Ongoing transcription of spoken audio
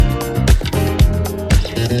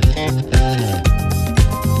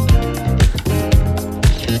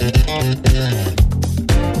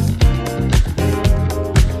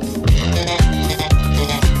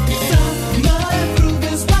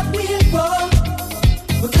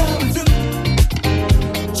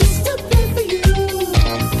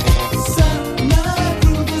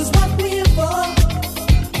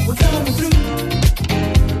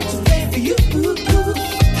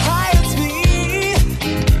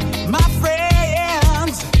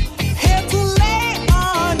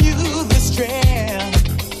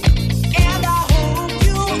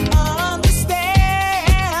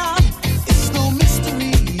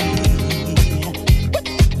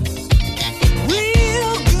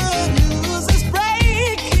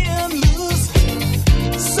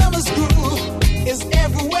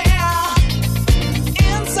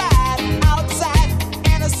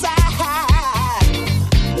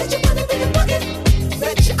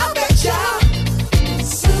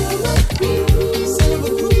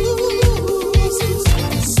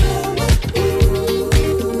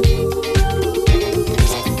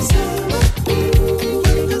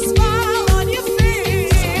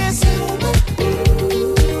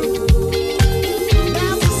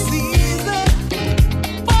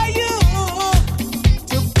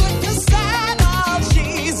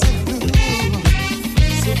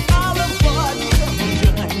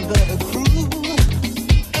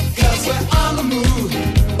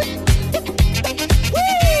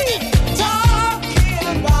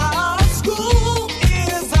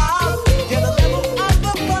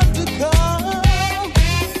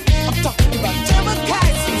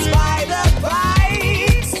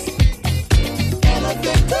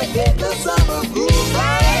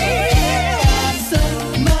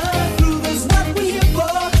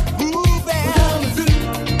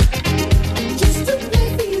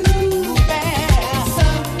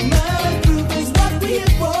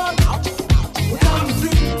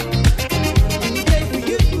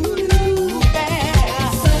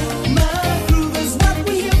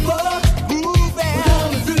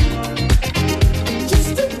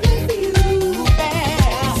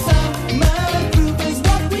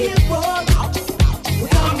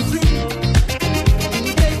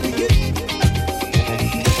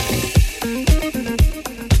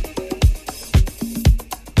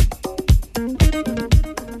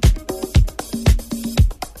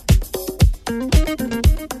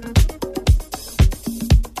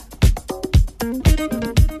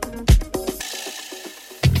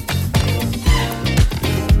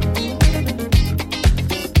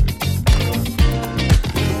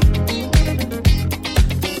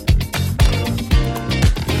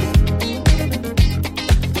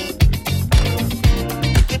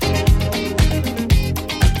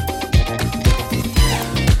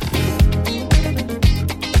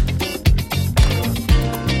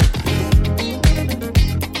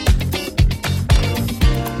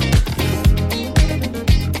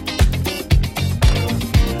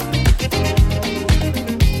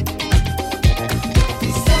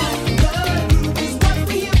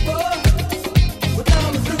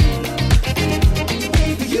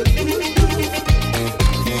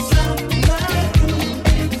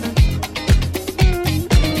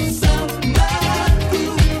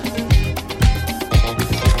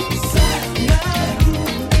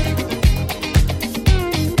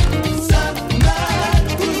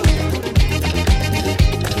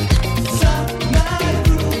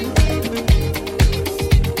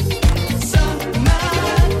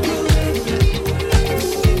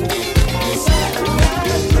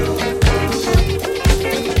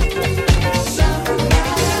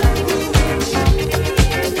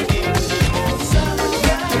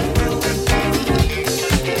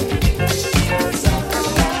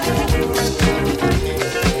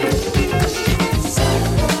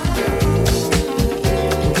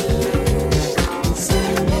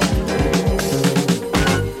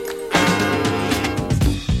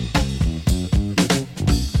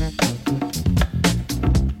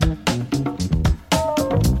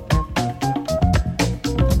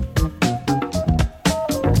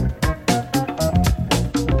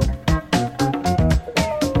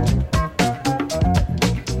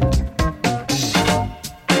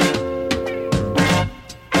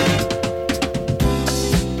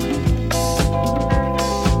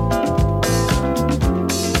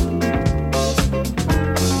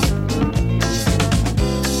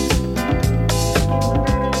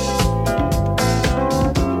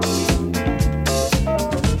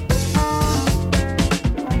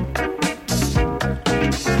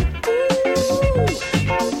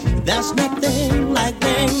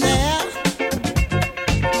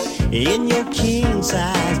in your king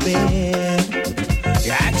size bed.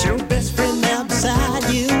 I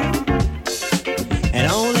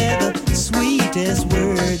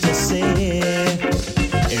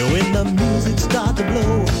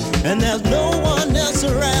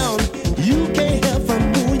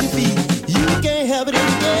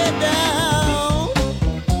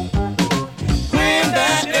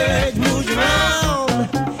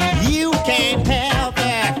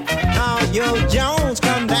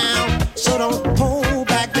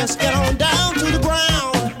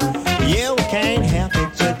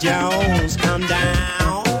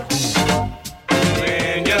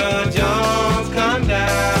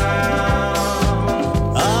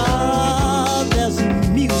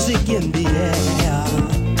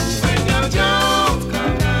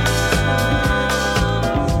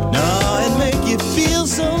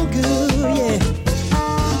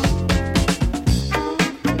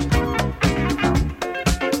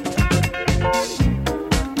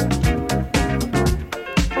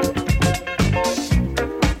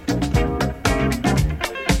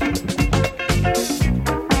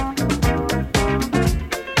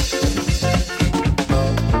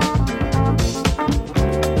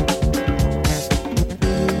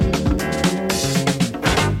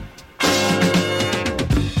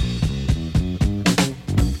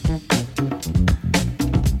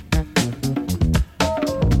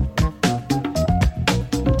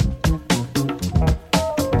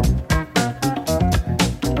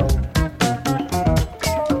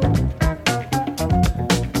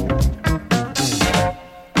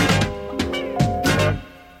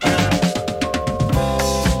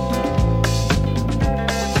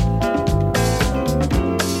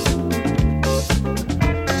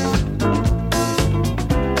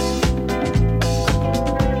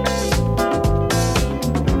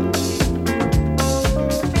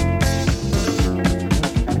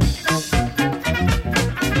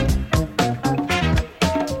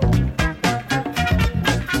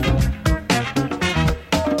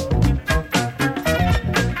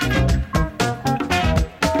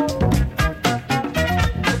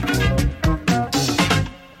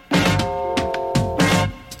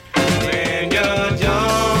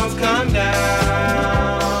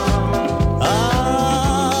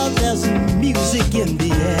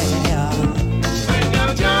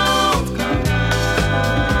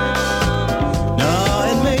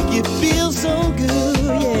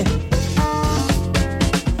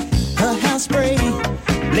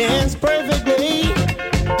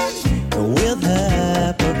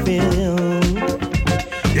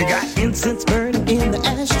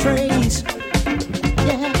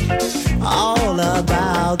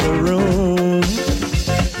out the room.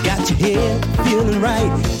 Got your head feeling right,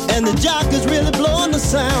 and the jock is really blowing the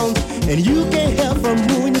sound. And you can't help from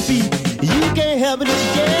moving your feet. You can't help it if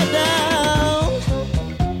you get down.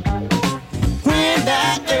 When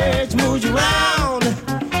that urge moves you around,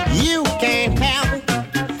 you can't help it.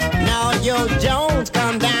 Now your Jones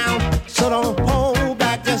come down, so don't hold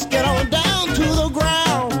back, just get on down to the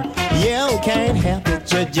ground. You can't help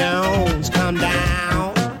it, your Jones come down.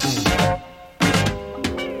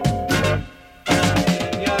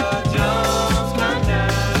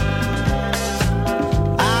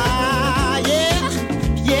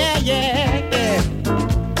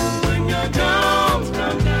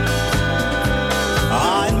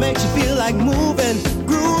 Moving,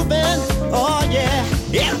 grooving, oh yeah.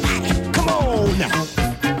 Everybody, come on now.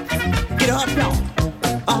 Get up, y'all.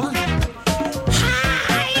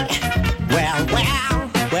 Hi. Well.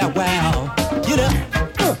 Get up.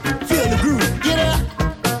 Feel the groove. Get up.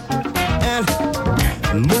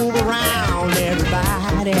 And move around,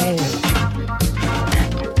 everybody.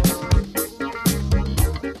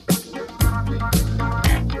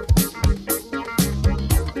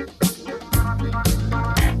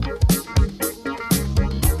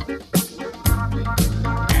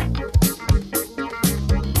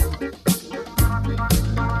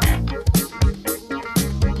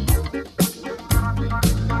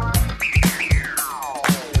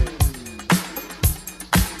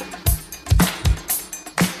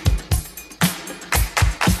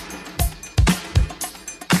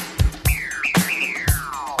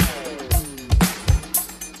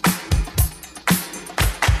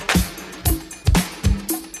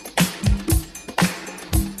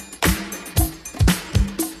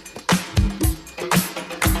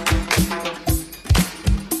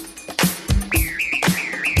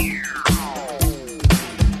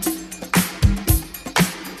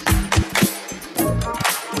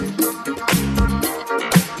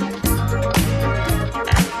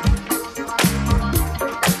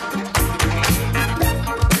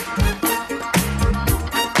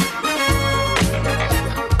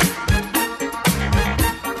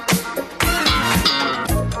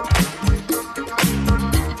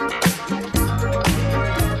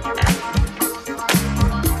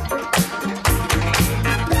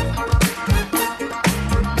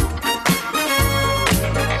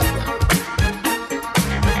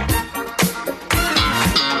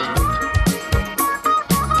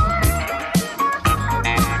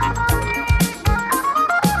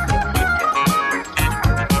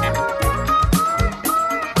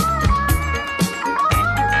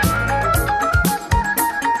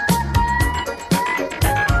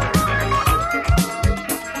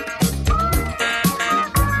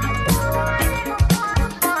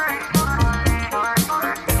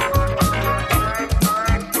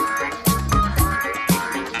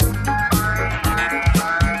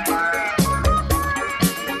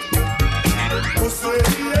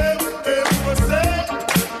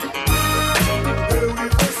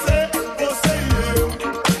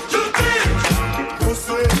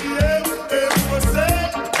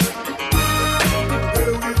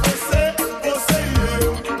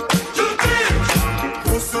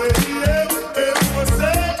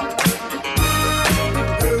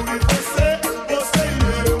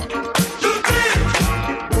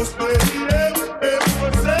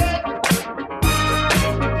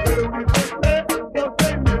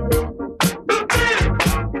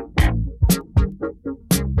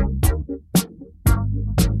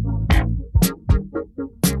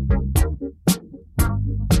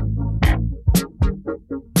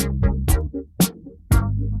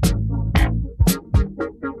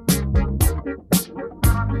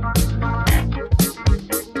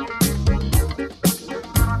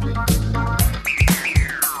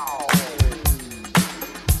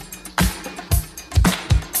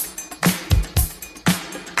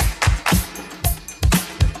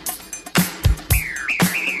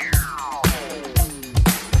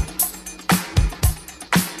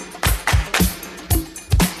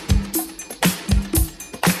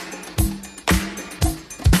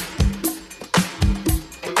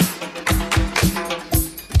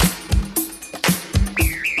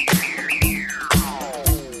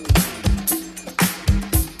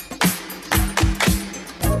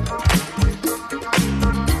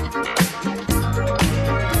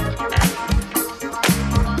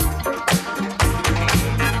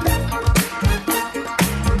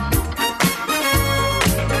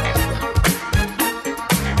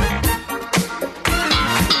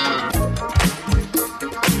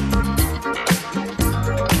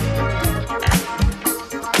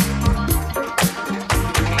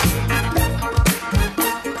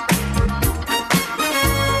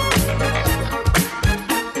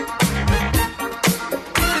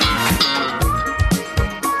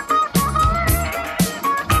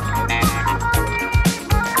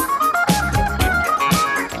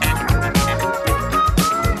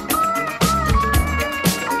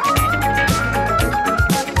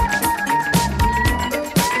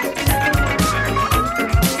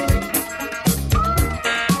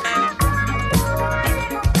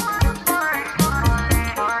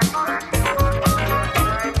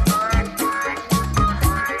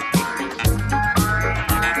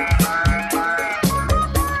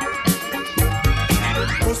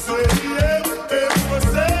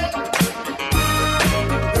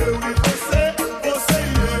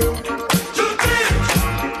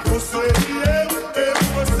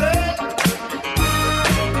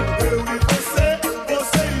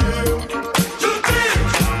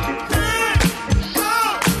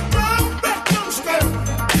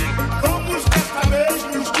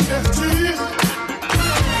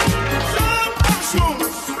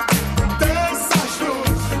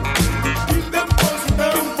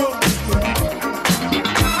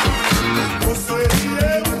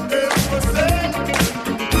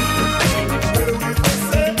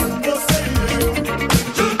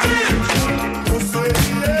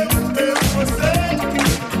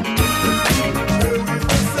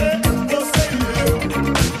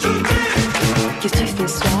 les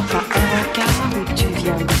soirs à 1h15 où tu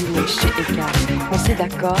viens dîner chez Eka. On s'est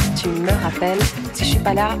d'accord, tu me rappelles. Si je suis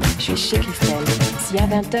pas là, je suis chez Christelle. Si à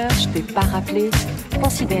 20h je t'ai pas rappelé,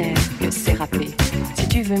 considère que c'est râpé. Si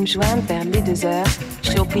tu veux me joindre vers les 2h, je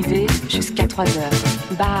serai au privé jusqu'à 3h.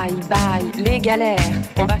 Bye bye les galères,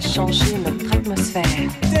 on va changer notre atmosphère.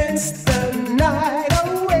 Dance the night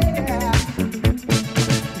away.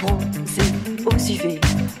 Bronzé aux UV,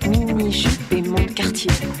 mini-jupe et mon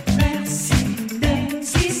quartier. Merci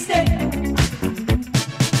d'exister.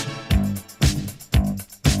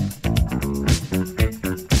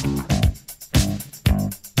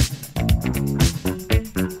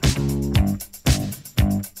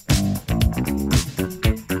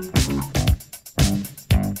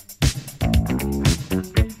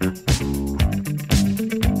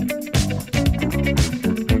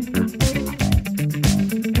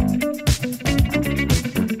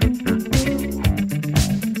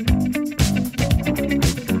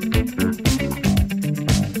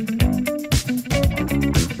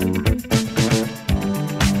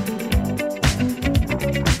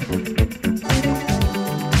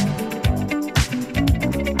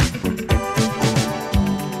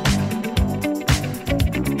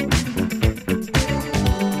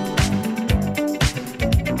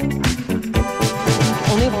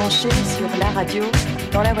 Sur la radio,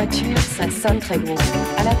 dans la voiture, ça sonne très gros.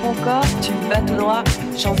 À la Concorde, tu vas tout droit.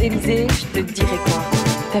 Champs-Élysées, je te dirai quoi.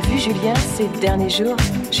 T'as vu Julien ces derniers jours?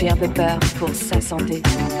 J'ai un peu peur pour sa santé.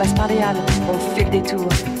 Passe par les Halles, on fait le détour.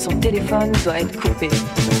 Son téléphone doit être coupé.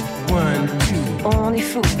 1, 2, on est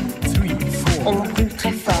fou, 3, 4. on brûle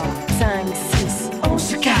très fort. 5, 6, On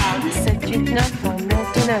se calme. 7, 8, 9, on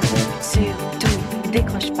est tout neuf. Surtout,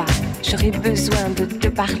 décroche pas, j'aurai besoin de te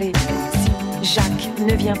parler. Si Jacques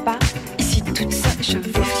ne vient pas, ici toute seule, je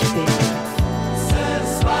vais flipper.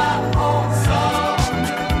 Ce soir on sort.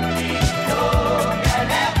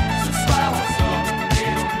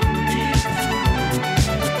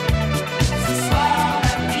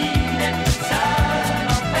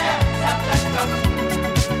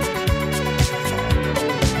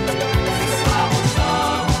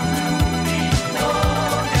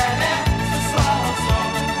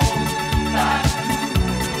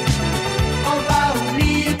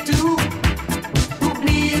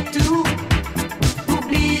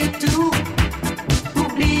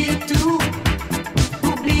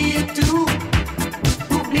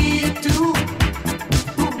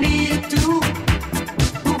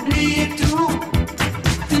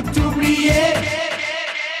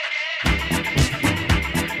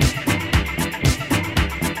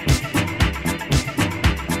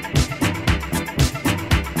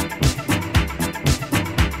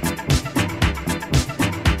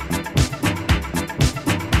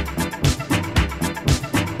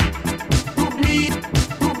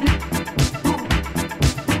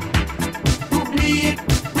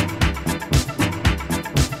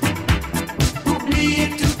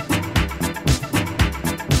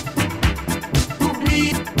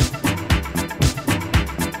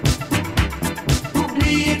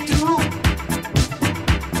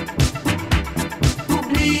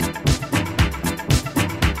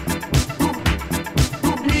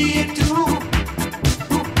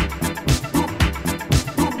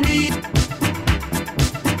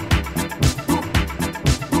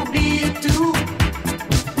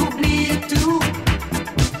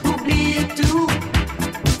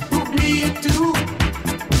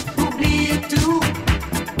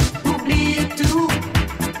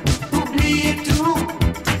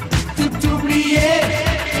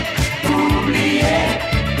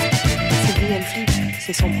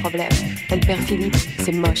 Elle perd Philippe,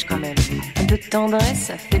 c'est moche quand même. Un peu de tendresse,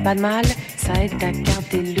 ça fait pas de mal. Ça aide à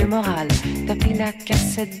garder le moral. T'as pris la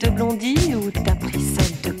cassette de Blondie ou t'as pris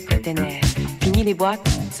celle de Cotener? Fini les boîtes,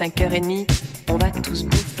 5h30. On va tous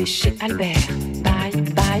bouffer chez Albert. Bye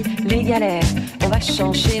bye les galères, on va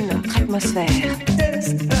changer notre atmosphère.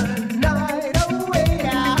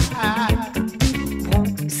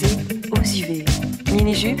 Bronzé aux UV,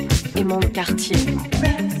 mini-jupe et mon quartier.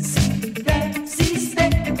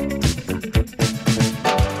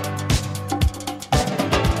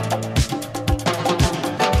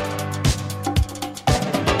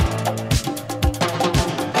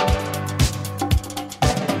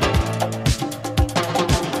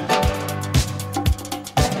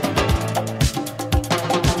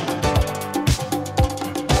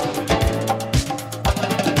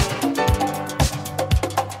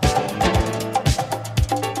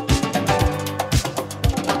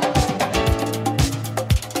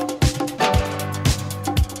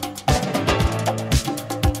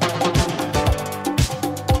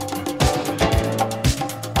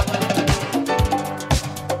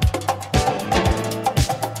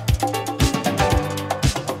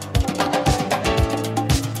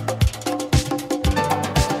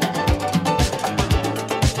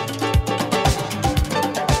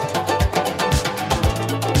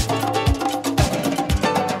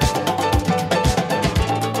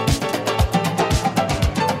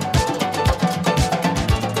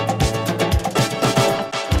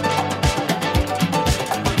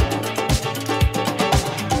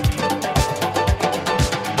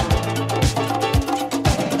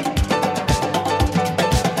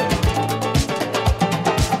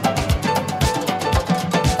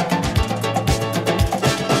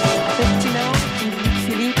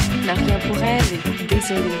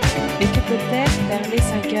 vers les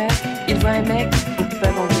 5 heures, il voit un mec au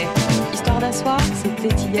pub anglais. Histoire d'un soir,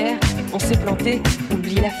 c'était hier, on s'est planté,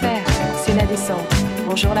 oublie l'affaire, c'est la descente,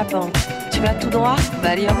 bonjour la pente. Tu vas tout droit,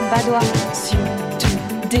 Valium badois. Surtout,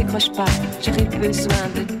 décroche pas, j'aurais besoin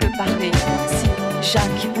de te parler. Si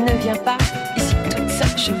Jacques ne vient pas, ici toute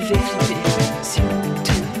seule je vais flipper.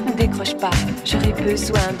 Surtout, décroche pas, j'aurais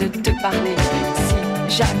besoin de te parler.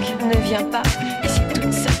 Si Jacques ne vient pas, ici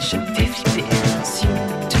toute seule je vais flipper.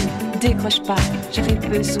 Surtout, décroche pas, j'aurais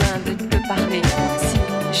besoin de te parler. Si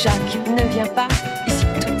Jacques ne vient pas, ici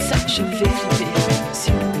toute seule je vais flipper.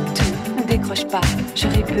 Surtout, décroche pas,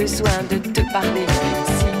 j'aurais besoin de te parler.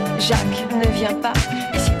 Si Jacques ne vient pas,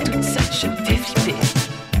 ici toute seule je vais flipper.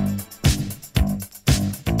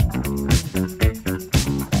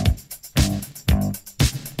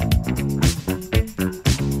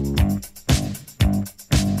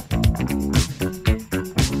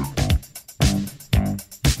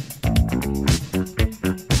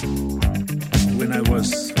 When I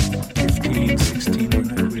was 15, 16, when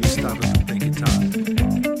I really started to play guitar,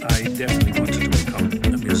 I definitely wanted to become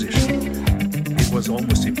a musician. It was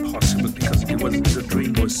almost impossible because the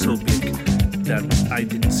dream was so big that I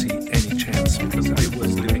didn't see any chance because I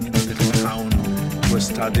was living in a little town, was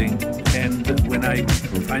studying, and when I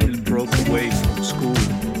finally broke away from school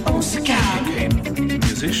and became a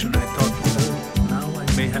musician, I thought, well, now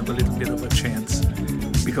I may have a little bit of a chance.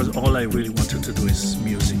 Because all I really wanted to do is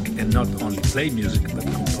music, and not only play music, but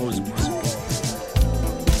compose music.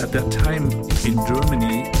 At that time in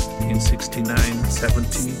Germany, in 69,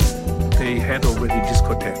 70, they had already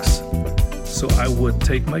discotheques. So I would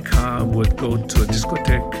take my car, would go to a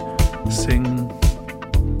discotheque, sing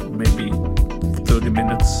maybe 30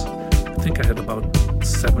 minutes. I think I had about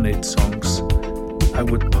 7, 8 songs. I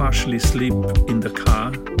would partially sleep in the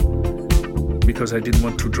car because I didn't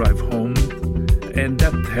want to drive home. And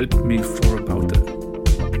that helped me for about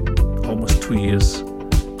almost 2 years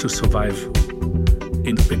to survive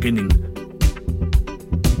in the beginning.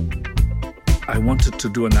 I wanted to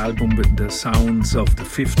do an album with the sounds of the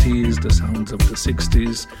 50s, the sounds of the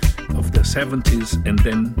 60s, of the 70s, and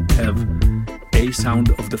then have a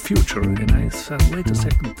sound of the future. And I said, wait a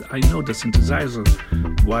second, I know the synthesizer.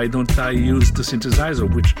 Why don't I use the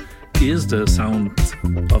synthesizer, which is the sound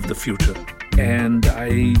of the future? And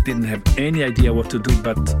I didn't have any idea what to do,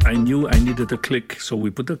 but I knew I needed a click. So we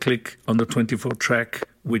put a click on the 24 track,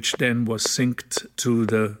 which then was synced to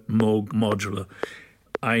the Moog modular.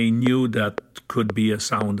 I knew that could be a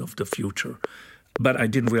sound of the future, but I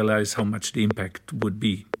didn't realize how much the impact would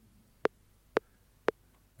be.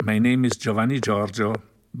 My name is Giovanni Giorgio,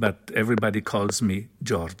 but everybody calls me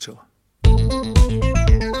Giorgio.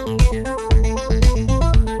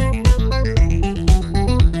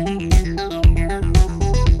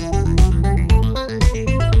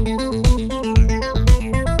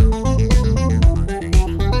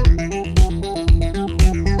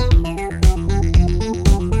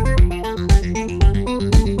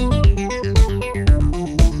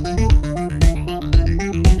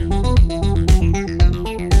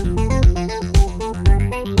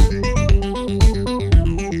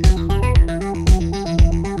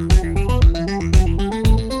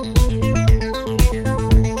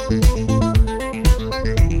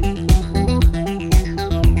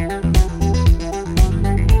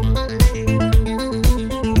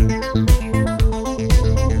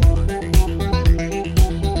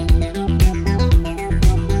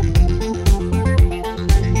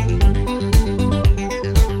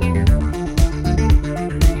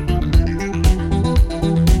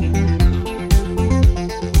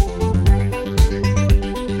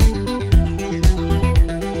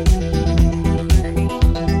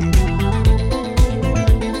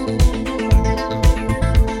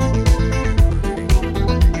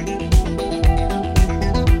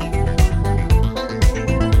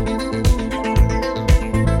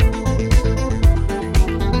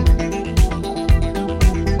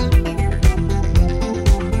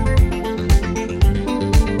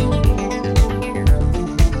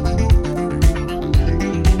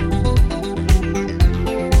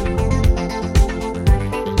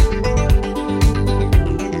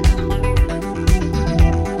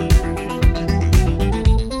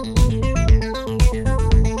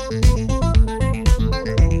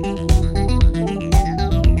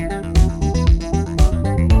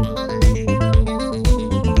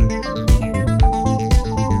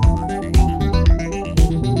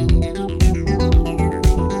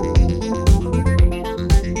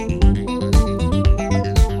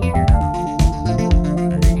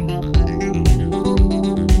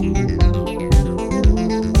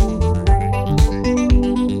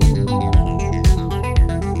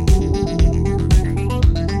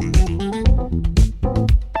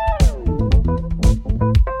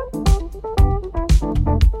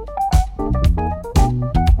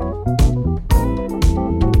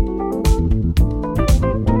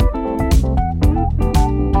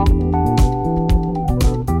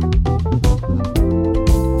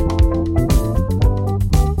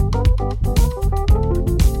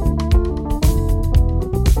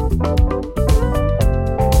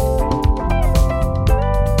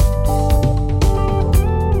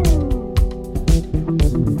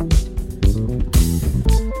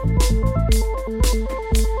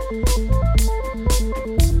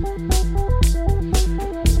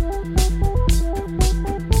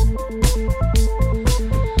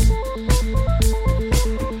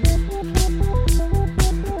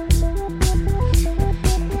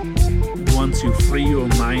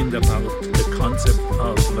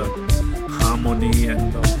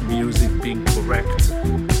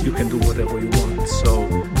 you can do whatever you want. So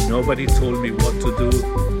nobody told me what to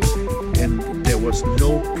do, and there was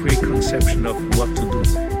no preconception of what to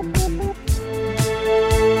do.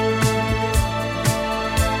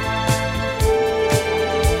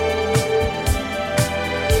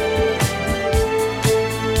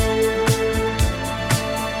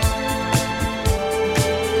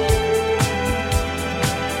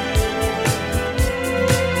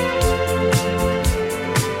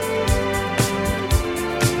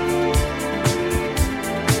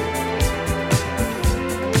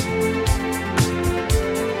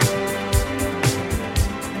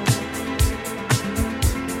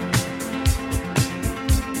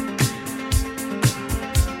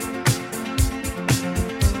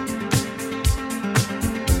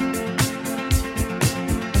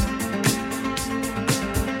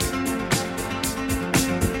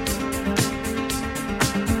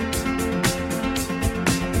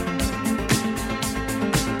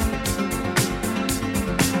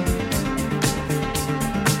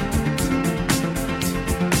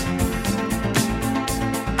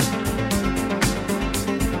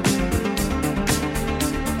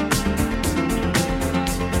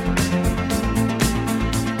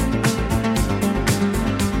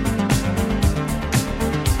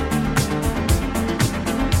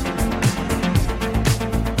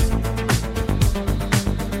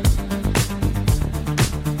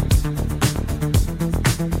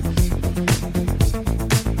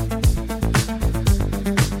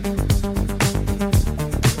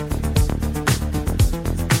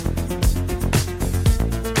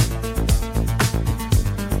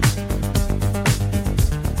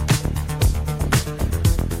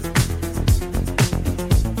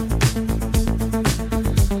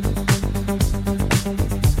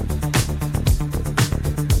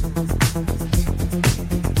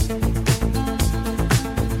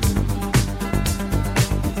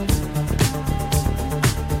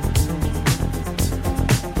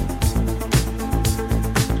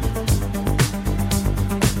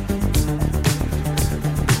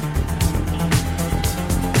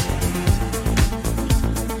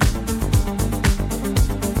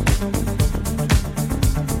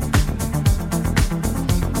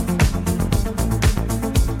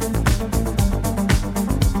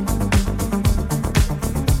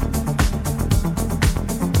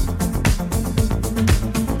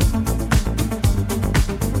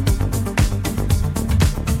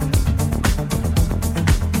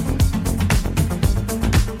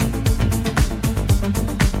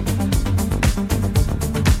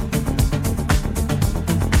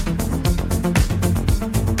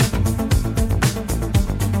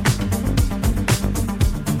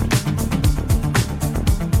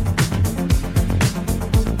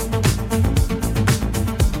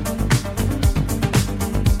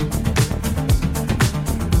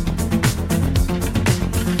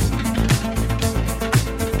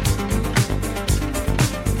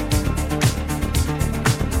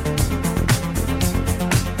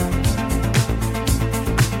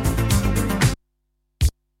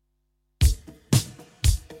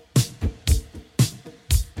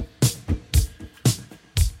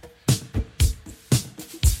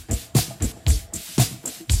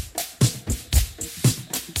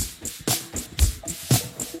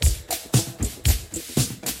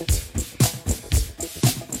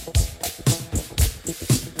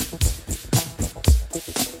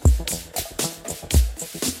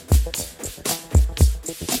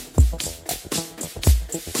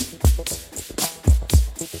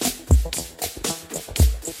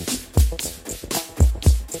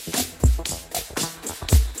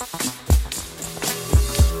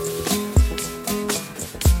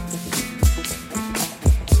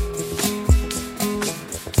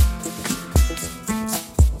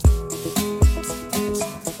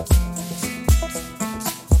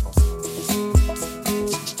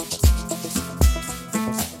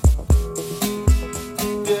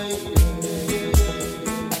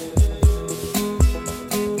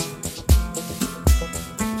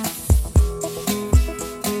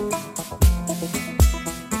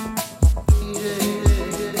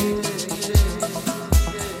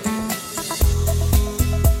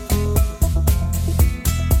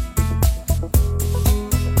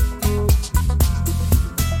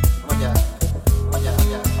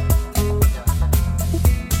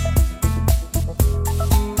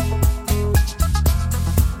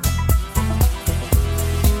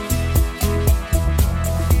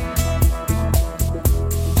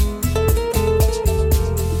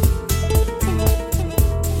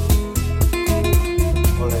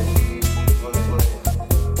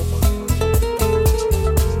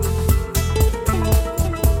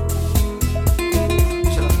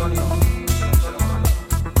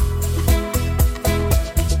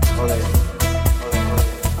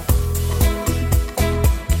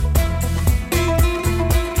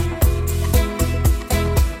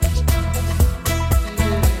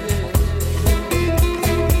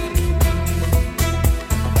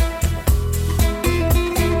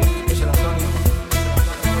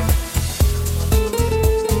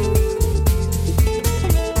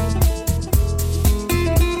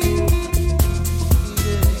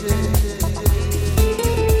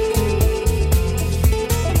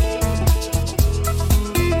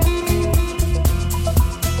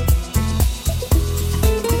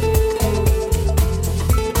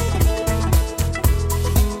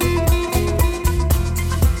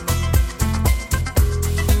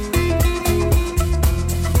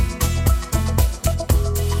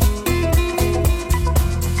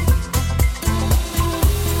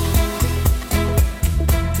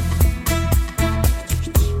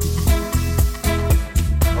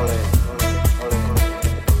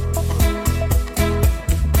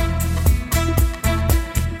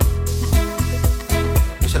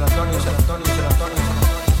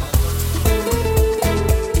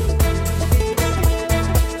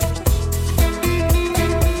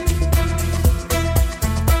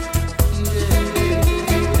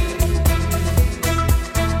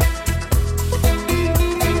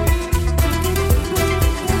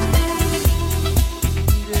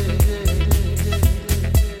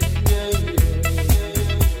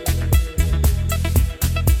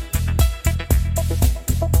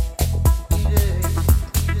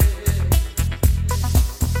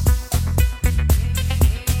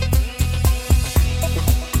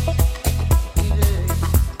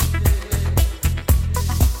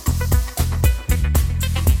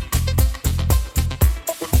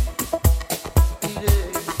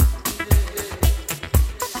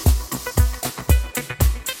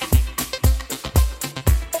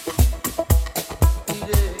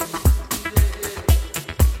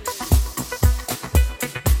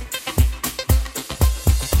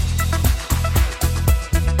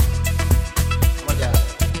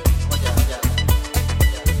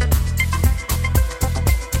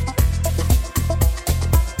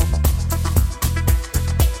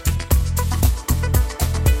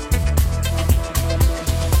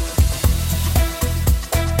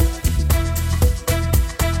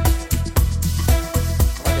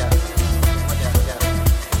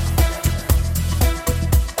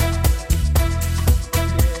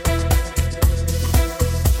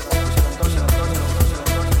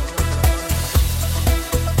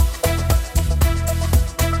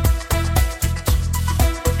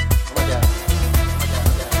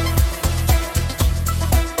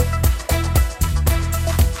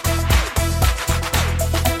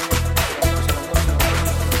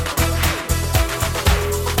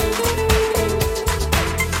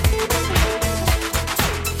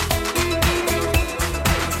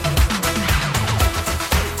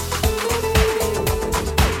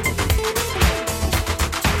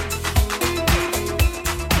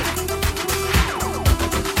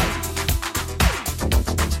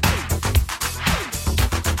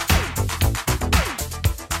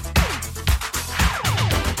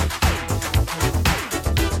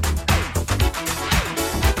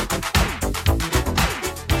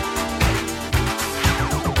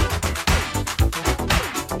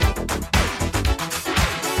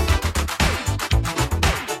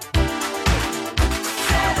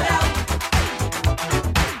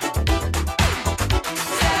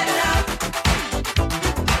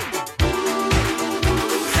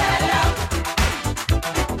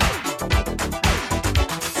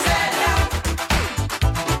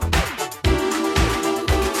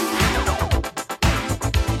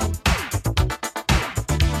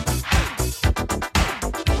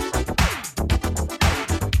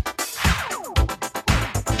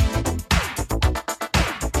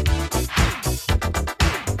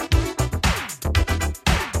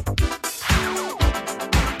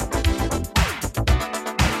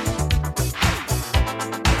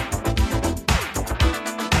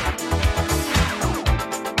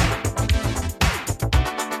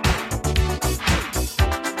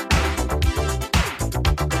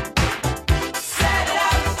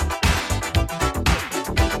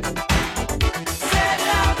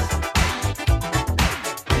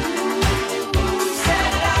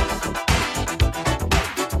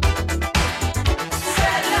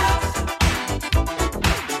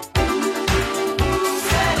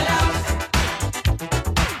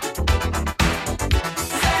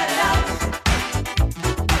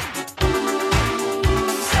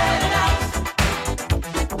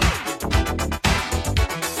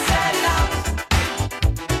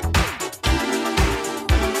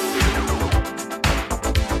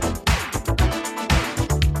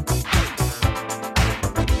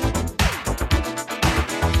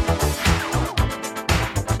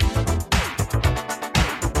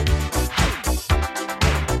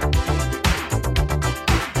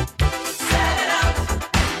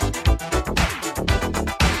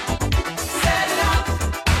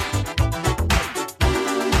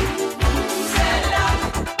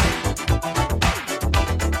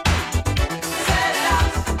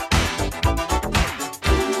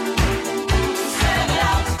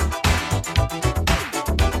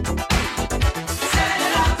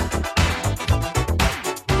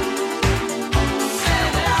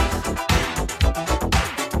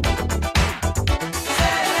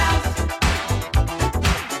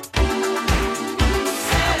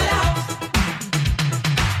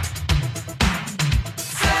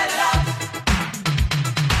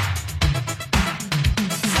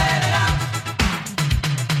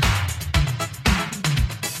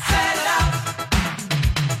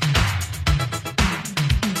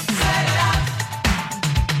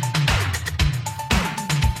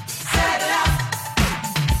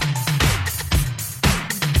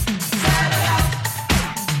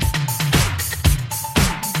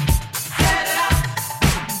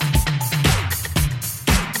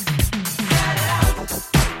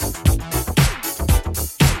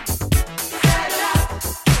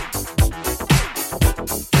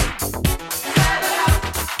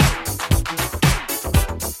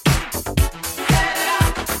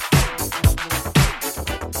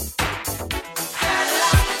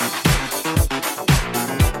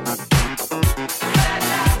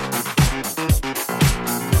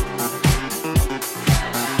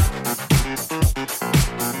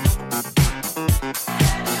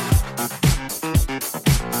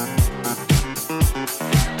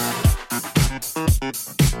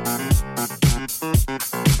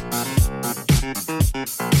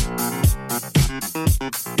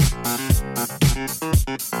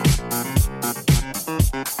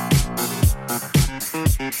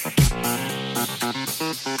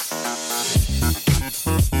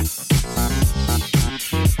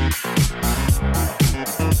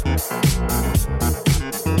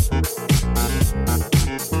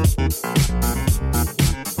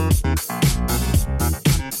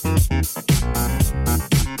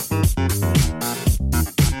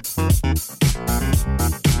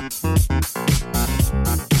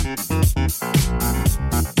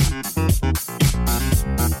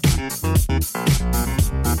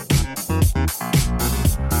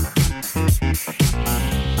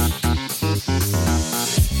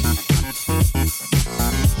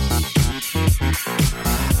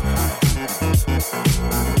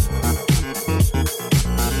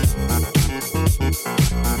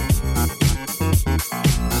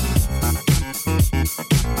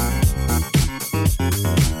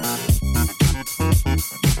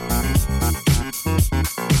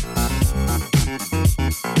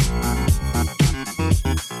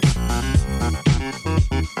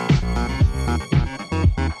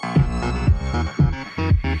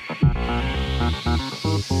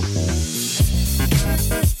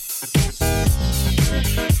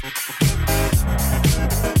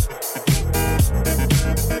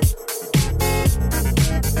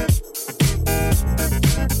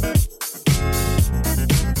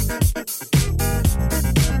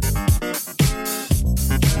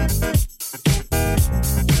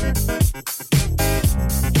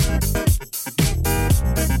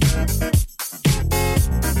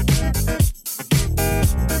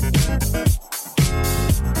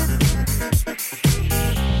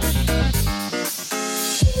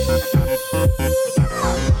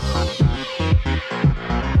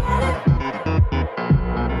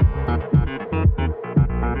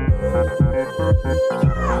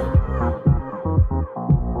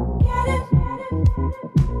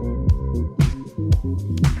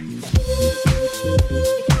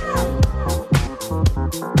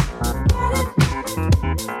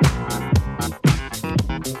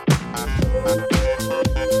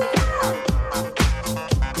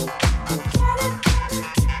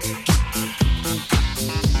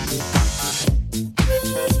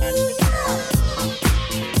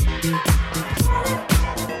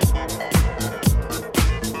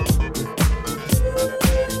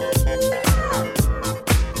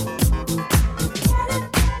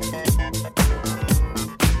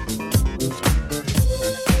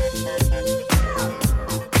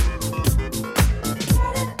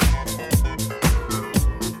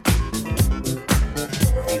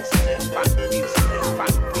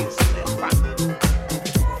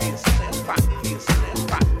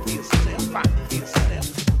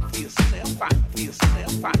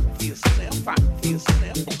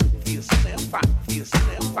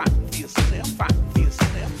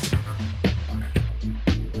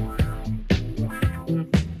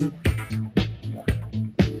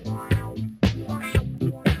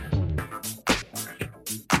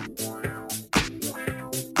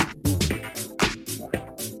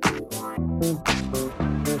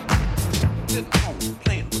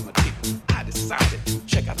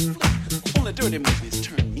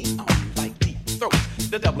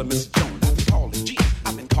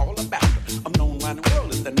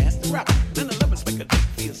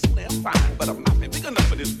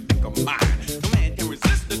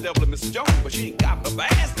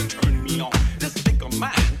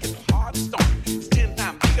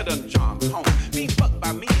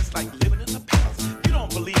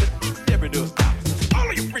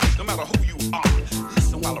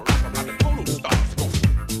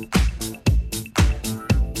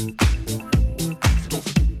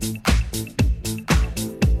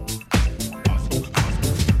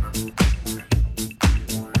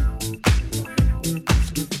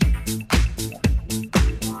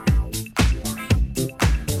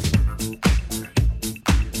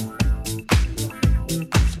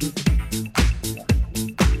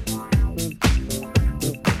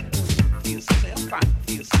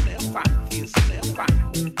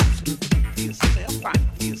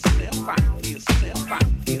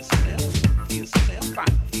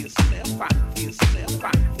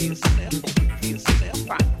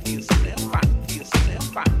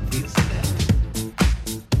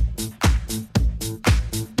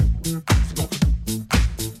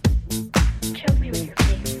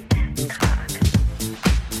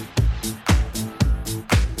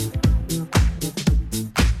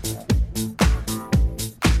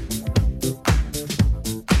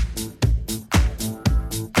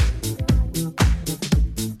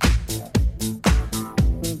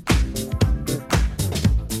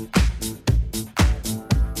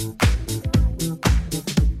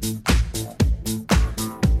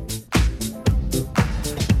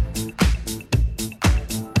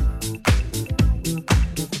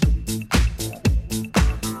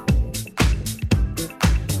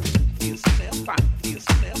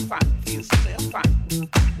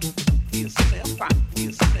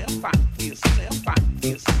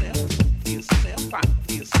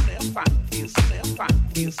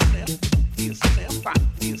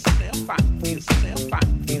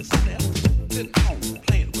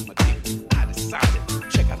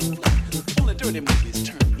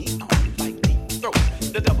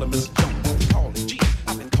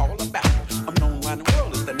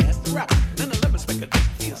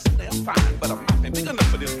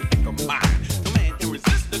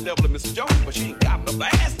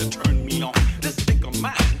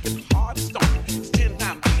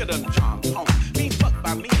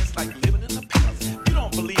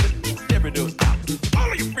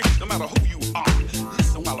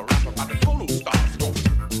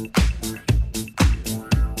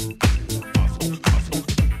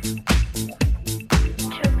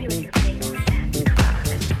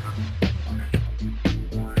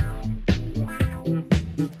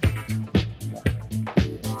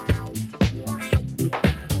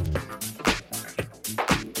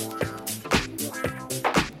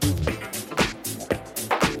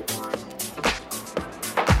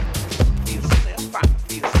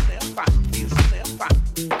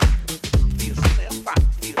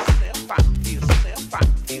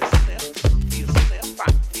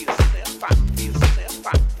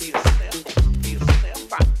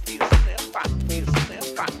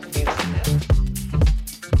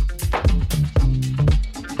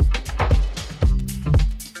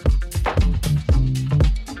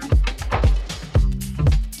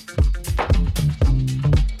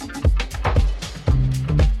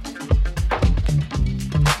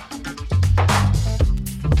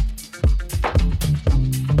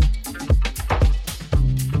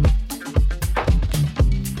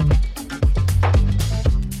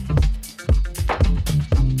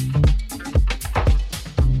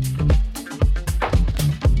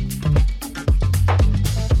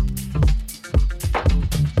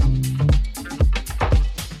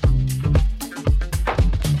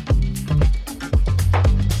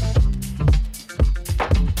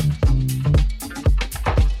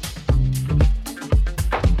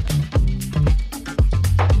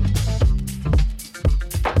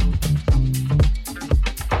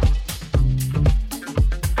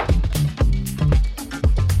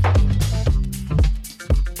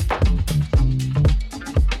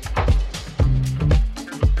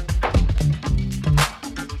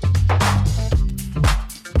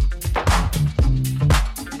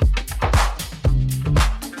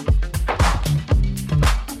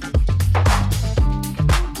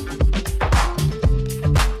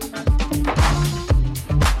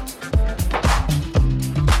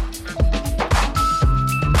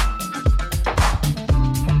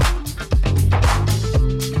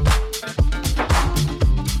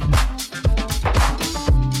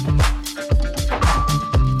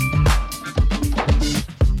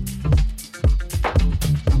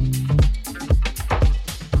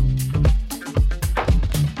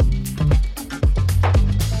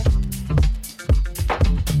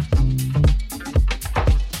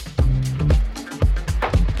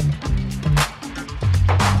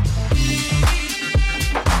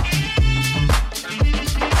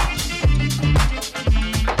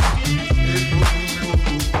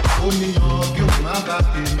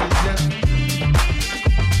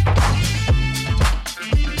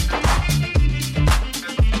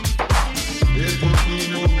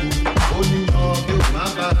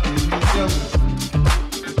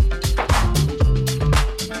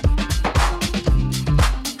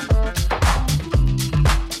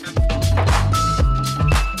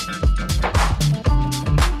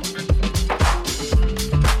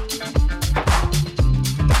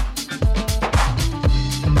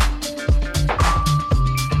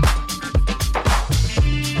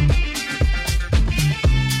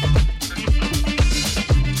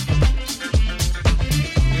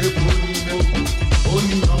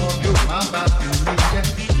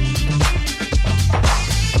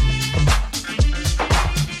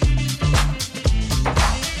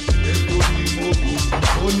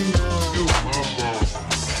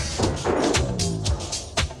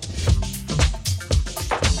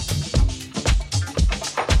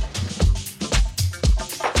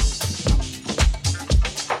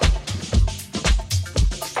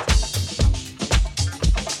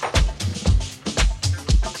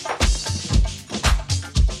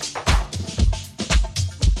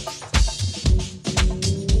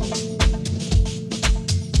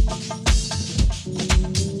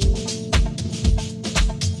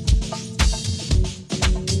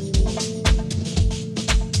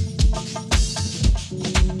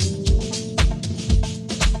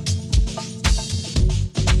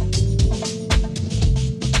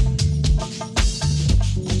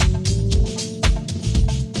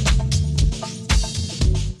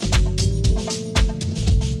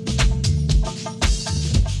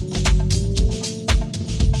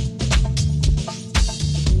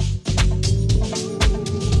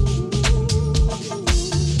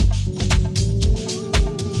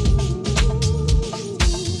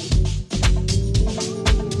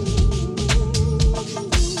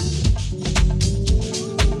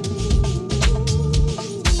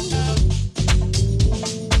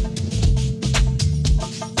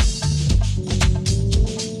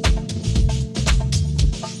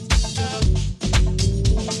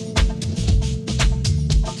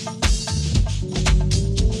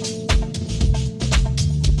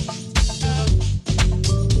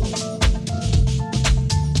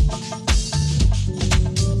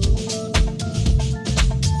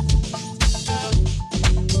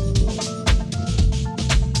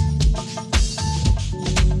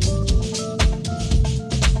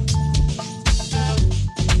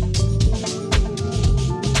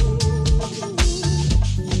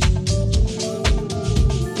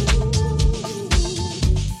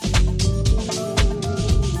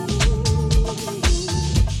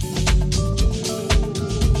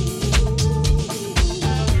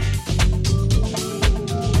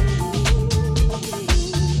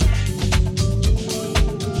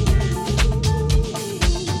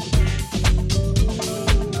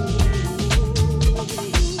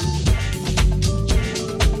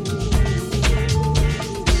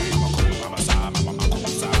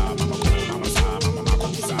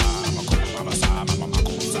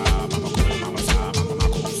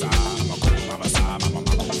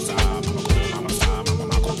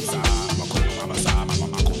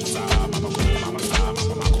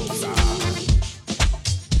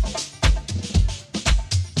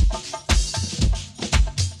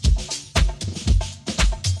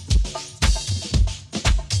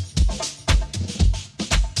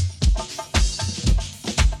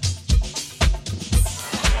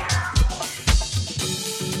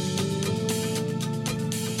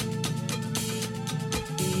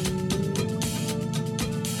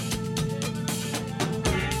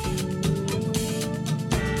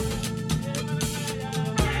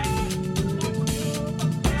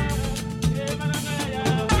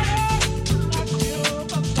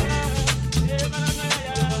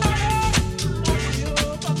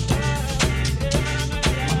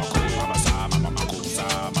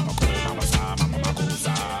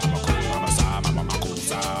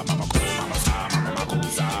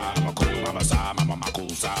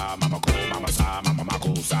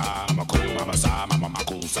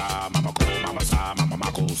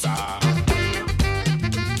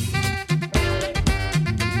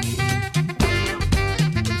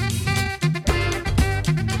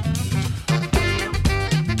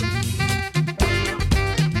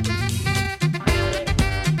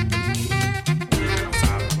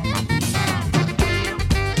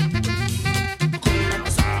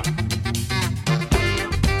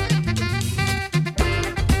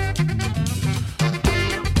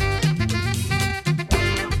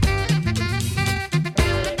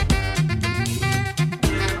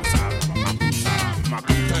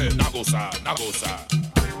 nagosa, nagosa,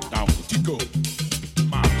 nautiko,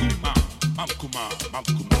 makuma, makuma,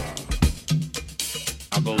 makuma.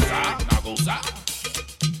 Nagosa, nagosa,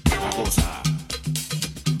 nagosa,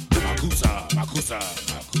 makusa, makusa,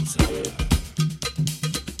 makusa.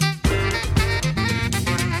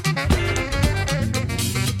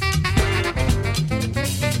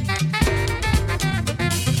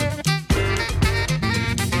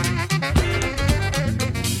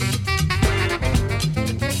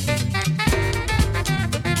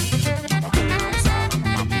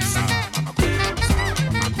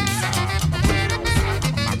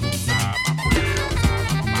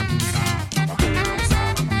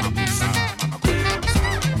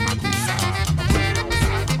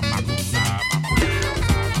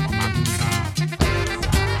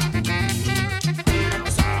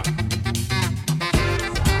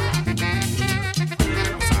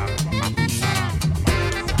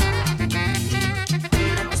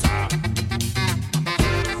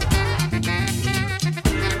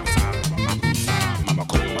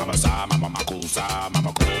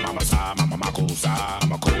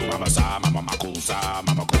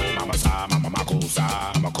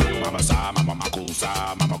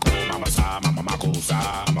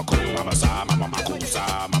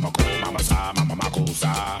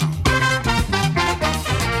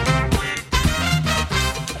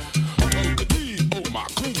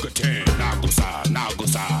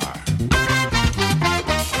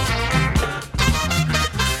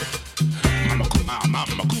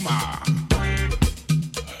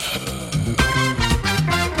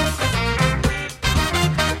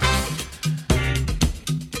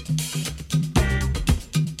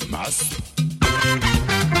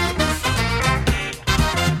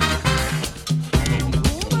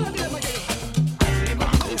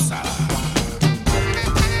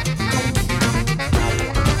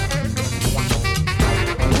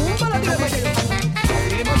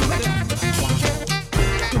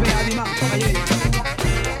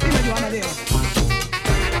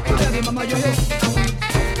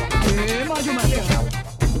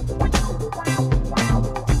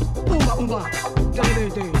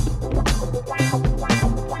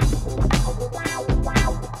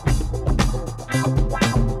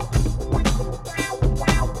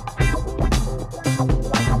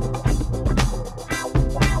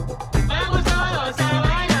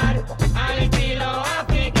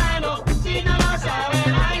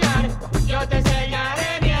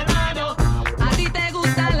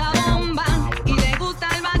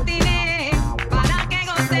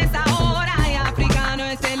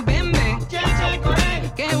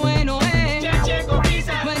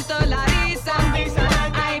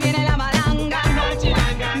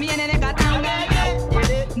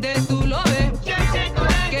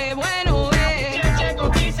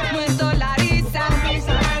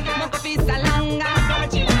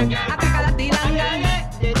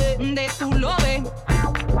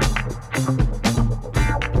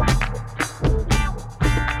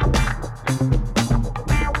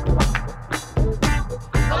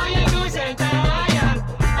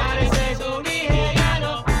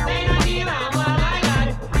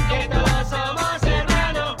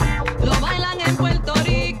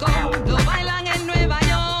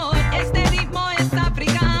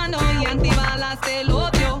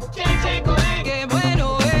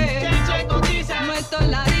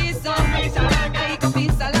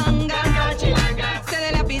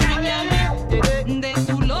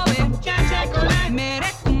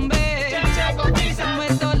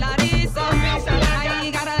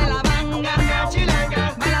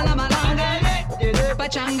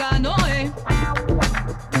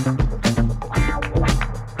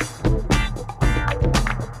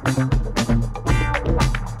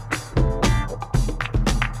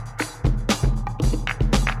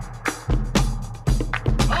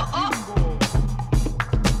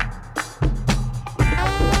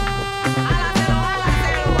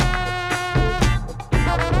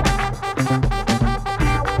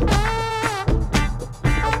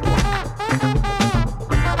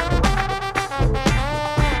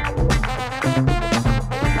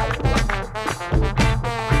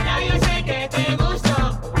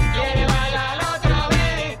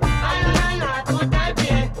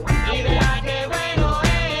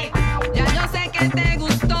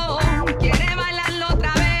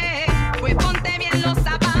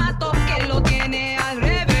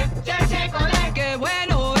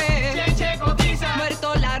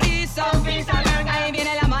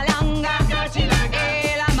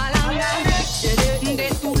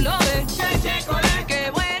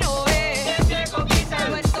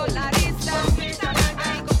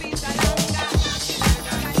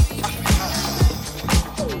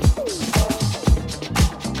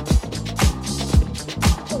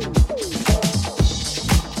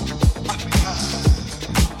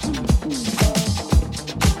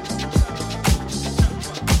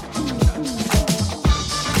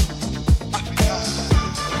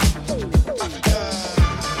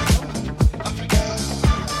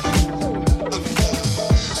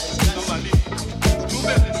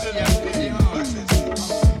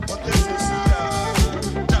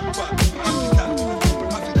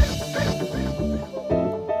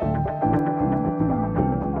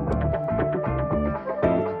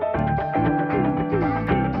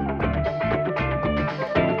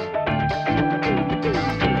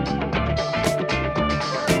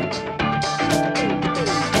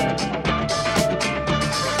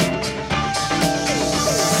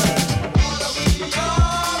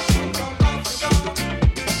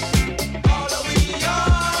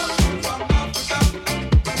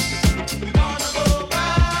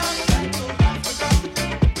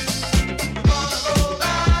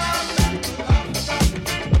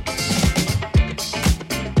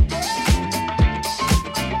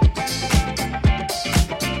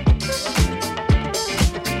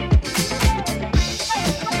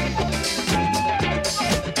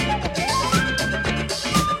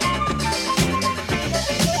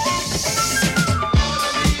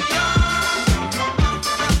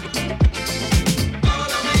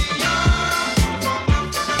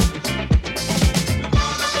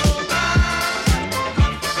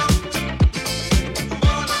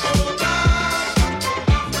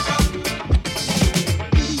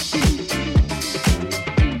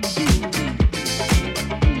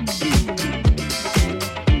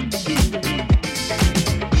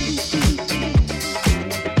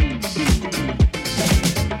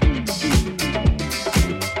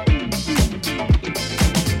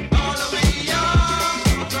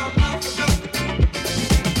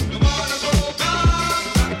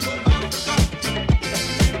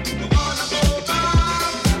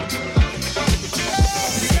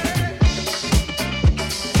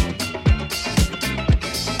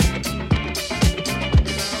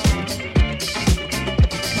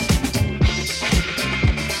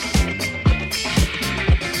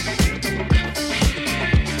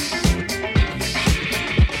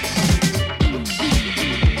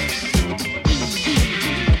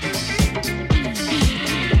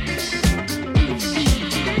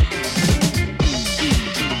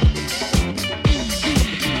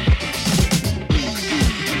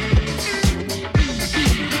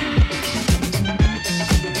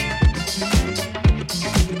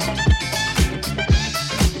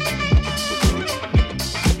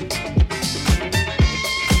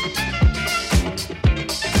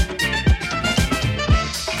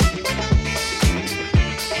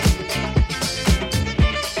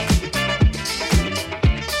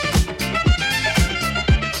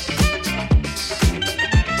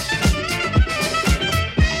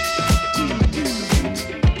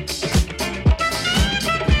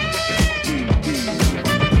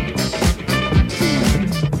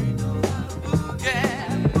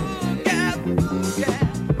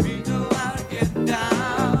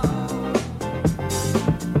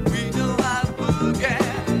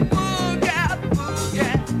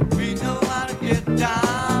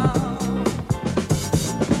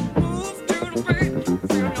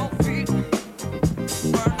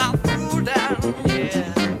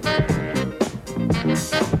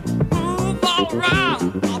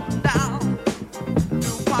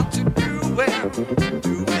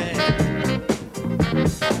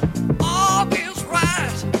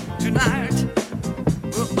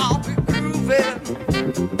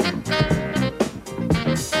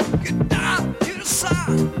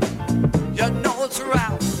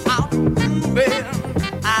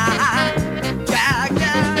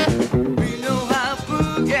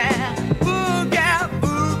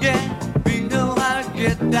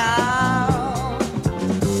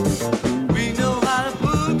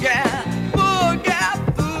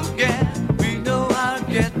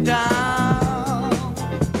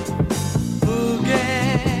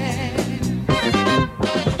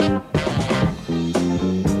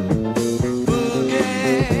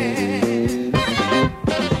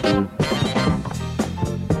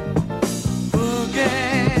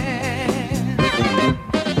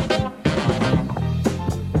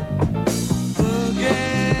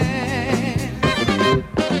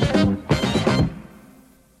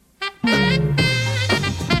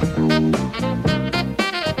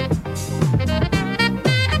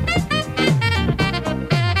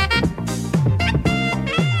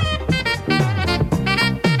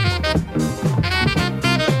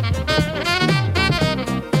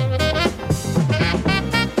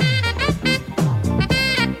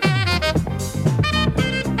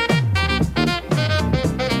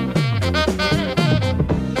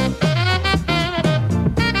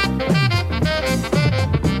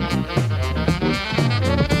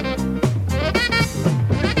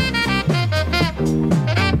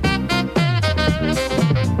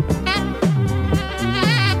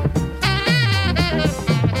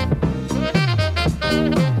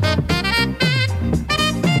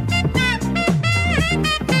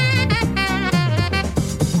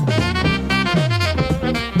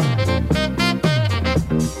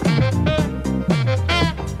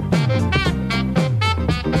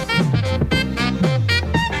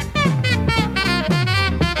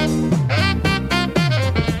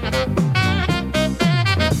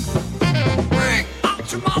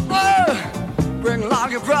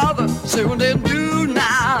 say what they do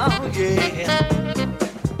now, yeah.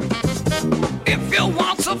 If you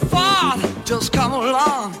want some fun, just come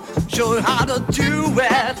along, show you how to do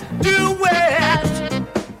it, do it.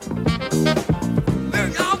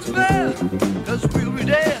 Bring out the bell, 'cause we'll be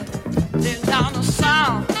there. Then down the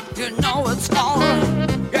sound, you know it's on.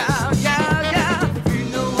 Yeah, yeah, yeah. We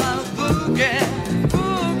know how to boogie,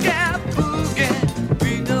 boogie, boogie.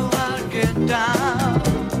 We know how to get down.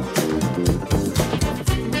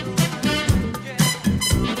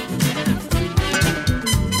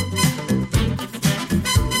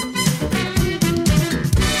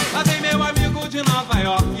 Lá vem meu amigo de Nova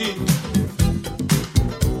York.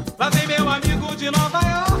 Lá vem meu amigo de Nova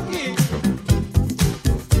York.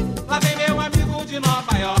 Lá vem meu amigo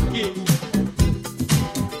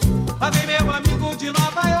de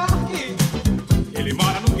Nova York. Ele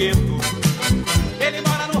mora no gueto, ele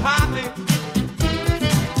mora no Harlem.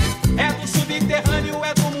 É do subterrâneo,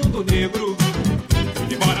 é do mundo negro.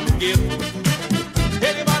 Ele mora no gueto,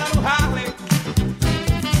 ele mora no Harlem.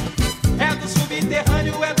 É do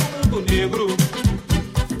subterrâneo, é do mundo negro.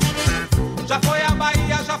 Já foi a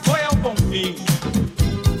Bahia, já foi ao Bonfim.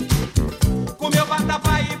 Comeu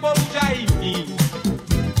vatapá e bolo de aipim.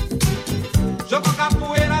 Jogou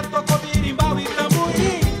capoeira, tocou birimbau e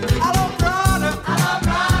tamborim. Alô, brother, alô,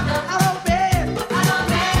 brother, alô, babe, alô,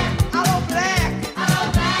 man, alô, black, alô,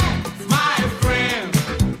 black, my friend.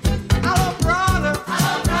 Alô, brother,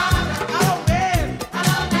 alô, brother, alô, babe,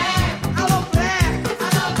 alô, man, alô, black,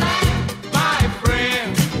 my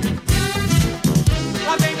friend.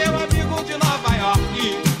 Lá vem meu amigo de Nova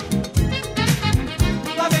York.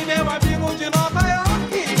 Lá vem meu amigo de Nova York.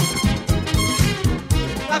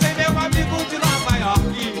 Lá vem meu amigo de Nova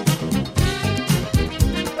York.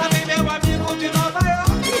 Lá vem meu amigo de Nova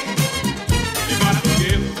York. Ele mora no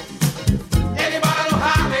gueto, ele mora no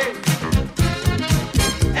Harlem.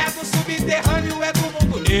 É do subterrâneo, é do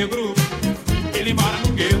mundo negro. Ele mora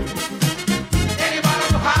no gueto, ele mora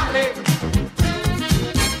no Harlem.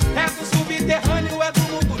 É do subterrâneo, é do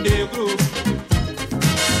mundo negro.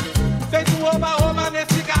 Feito um oba-oba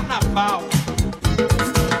nesse carnaval.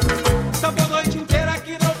 Sambou a noite inteira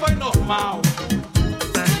que não foi normal.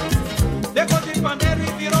 Pegou de pandeiro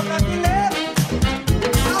e virou brasileiro.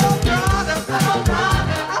 Alô, brother, alô,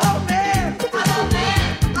 brother, alô, man, alô, man,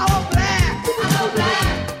 alô, black,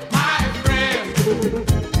 my friend.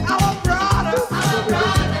 Alô, brother, alô,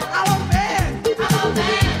 brother, alô, man,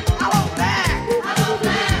 alô, black,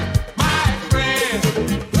 my friend.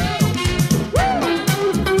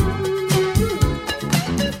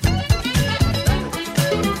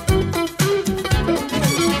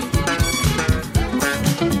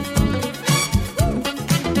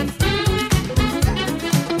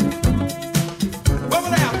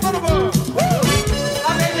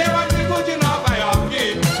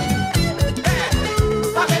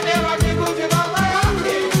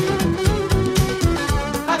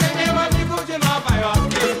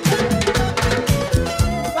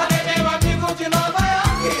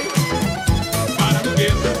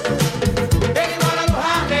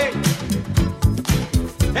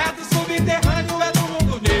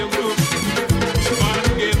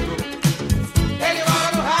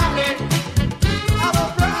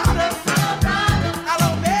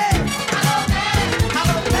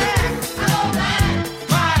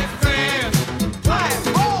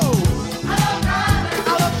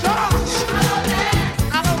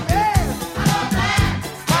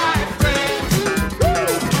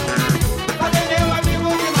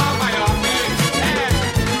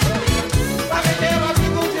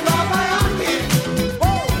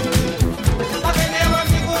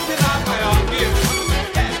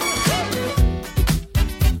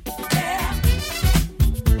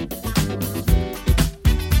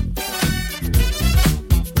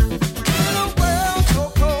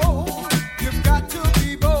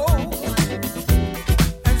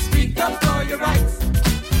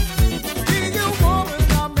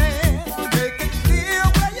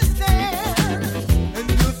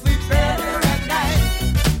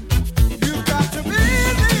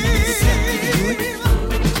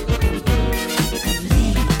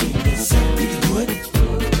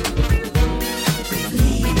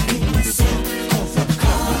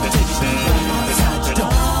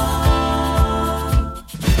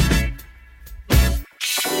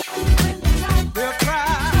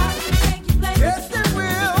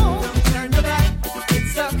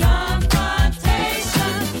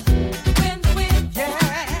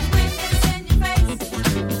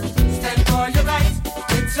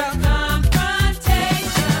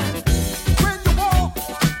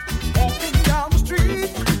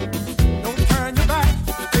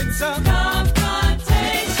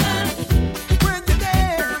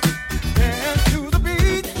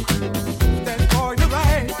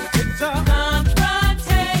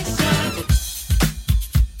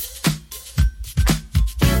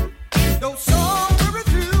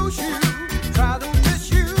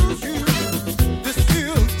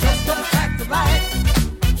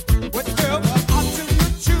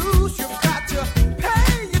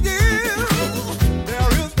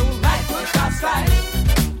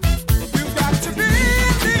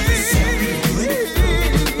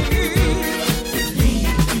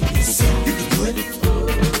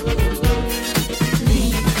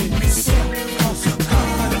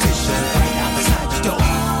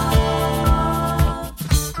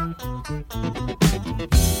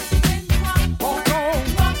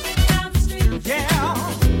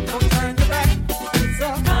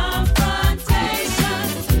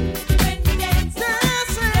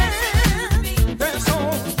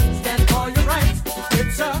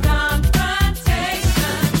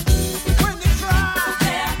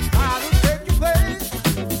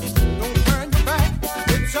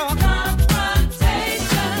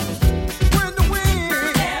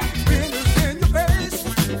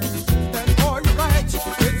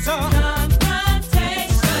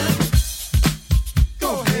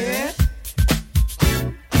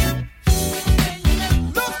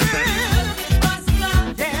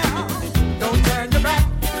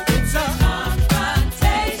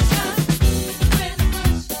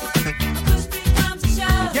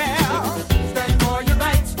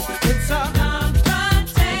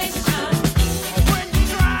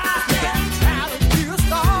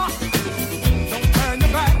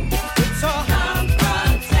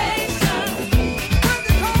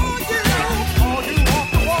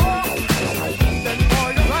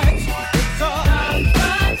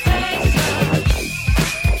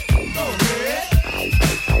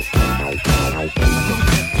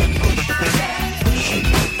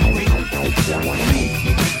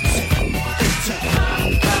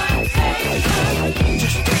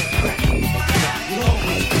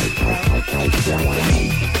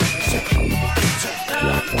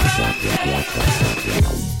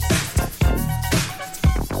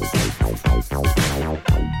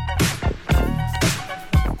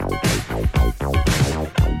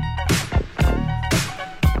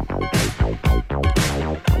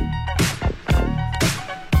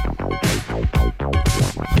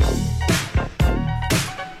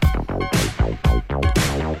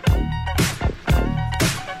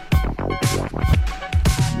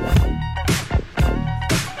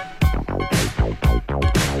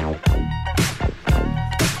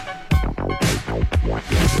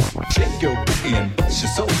 bust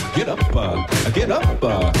your soul. Get up,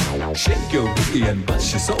 shake your booty and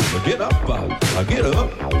bust your soul. Get up,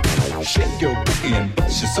 shake your booty and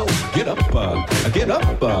bust your soul. Get up,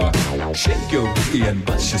 shake your booty and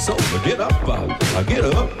bust your soul. Get up,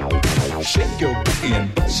 shake your booty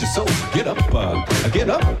and bust your soul. Get up,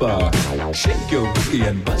 shake your booty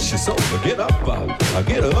and bust your soul. Get up,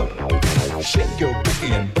 shake your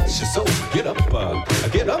booty and bust your soul. Get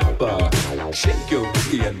up, shake your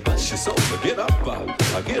booty and bust your soul. Get up,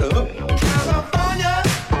 California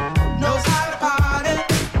knows how to party.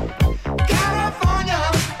 California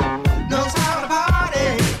knows how to party.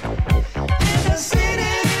 In the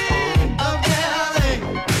city of LA,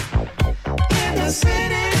 in the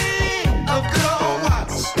city of good old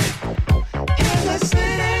Watts, in the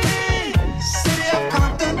city of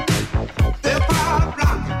Compton, they're pop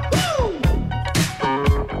rockin'. Woo!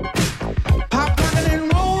 Pop rockin' in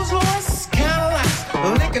Rolls Royce, Cadillacs,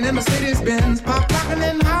 Lincoln in Mercedes Benz, pop rockin'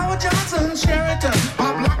 in Howard Johnson, Sheraton,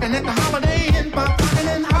 pop lockin' at the Holiday Inn, pop rockin'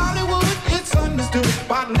 in Hollywood, it's understood,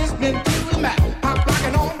 pop listening to the Mac, pop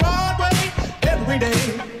rockin' on Broadway, every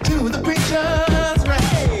day, to the preacher's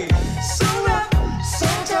right. So rough, so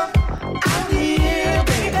tough, out here,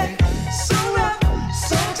 baby. So rough,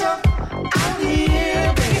 so tough, out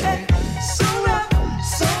here, baby. So rough,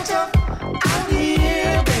 so tough, out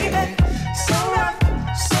here, baby. So rough,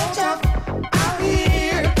 so tough, out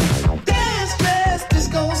here. Dance, dress,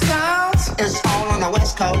 disco styles, it's all on the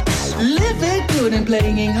West Coast. Living good and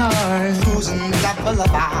playing hard, cruising that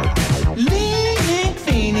lullaby, leaning,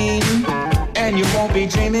 fiending, and you won't be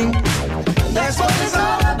dreaming. That's what it's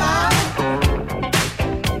all about.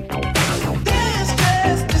 Dance,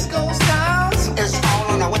 dress, disco styles, it's all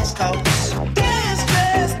on the West Coast. Dance,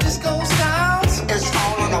 dress, disco styles, it's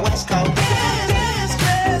all on the West Coast. Dance,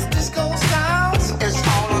 dress, disco styles, it's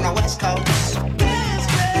all on the West Coast. Dance,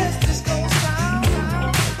 dress, disco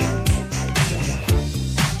styles.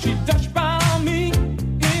 She touched by me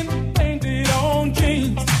in painted on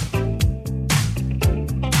jeans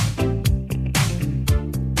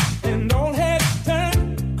and all had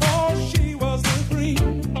turned 'cause she was the queen.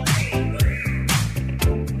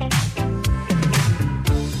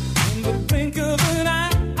 In the blink of an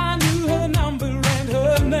eye, I knew her number and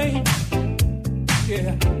her name.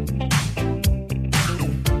 Yeah.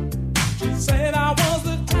 She said I was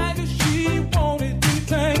the tiger she wanted to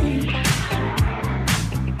tame.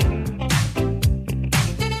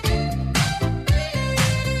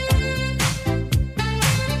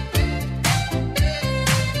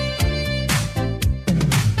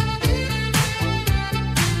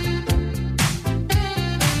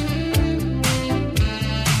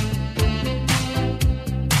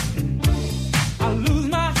 I lose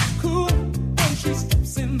my cool when she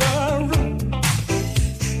steps in the room.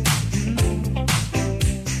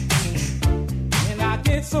 And I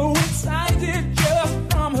get so excited just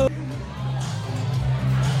from her.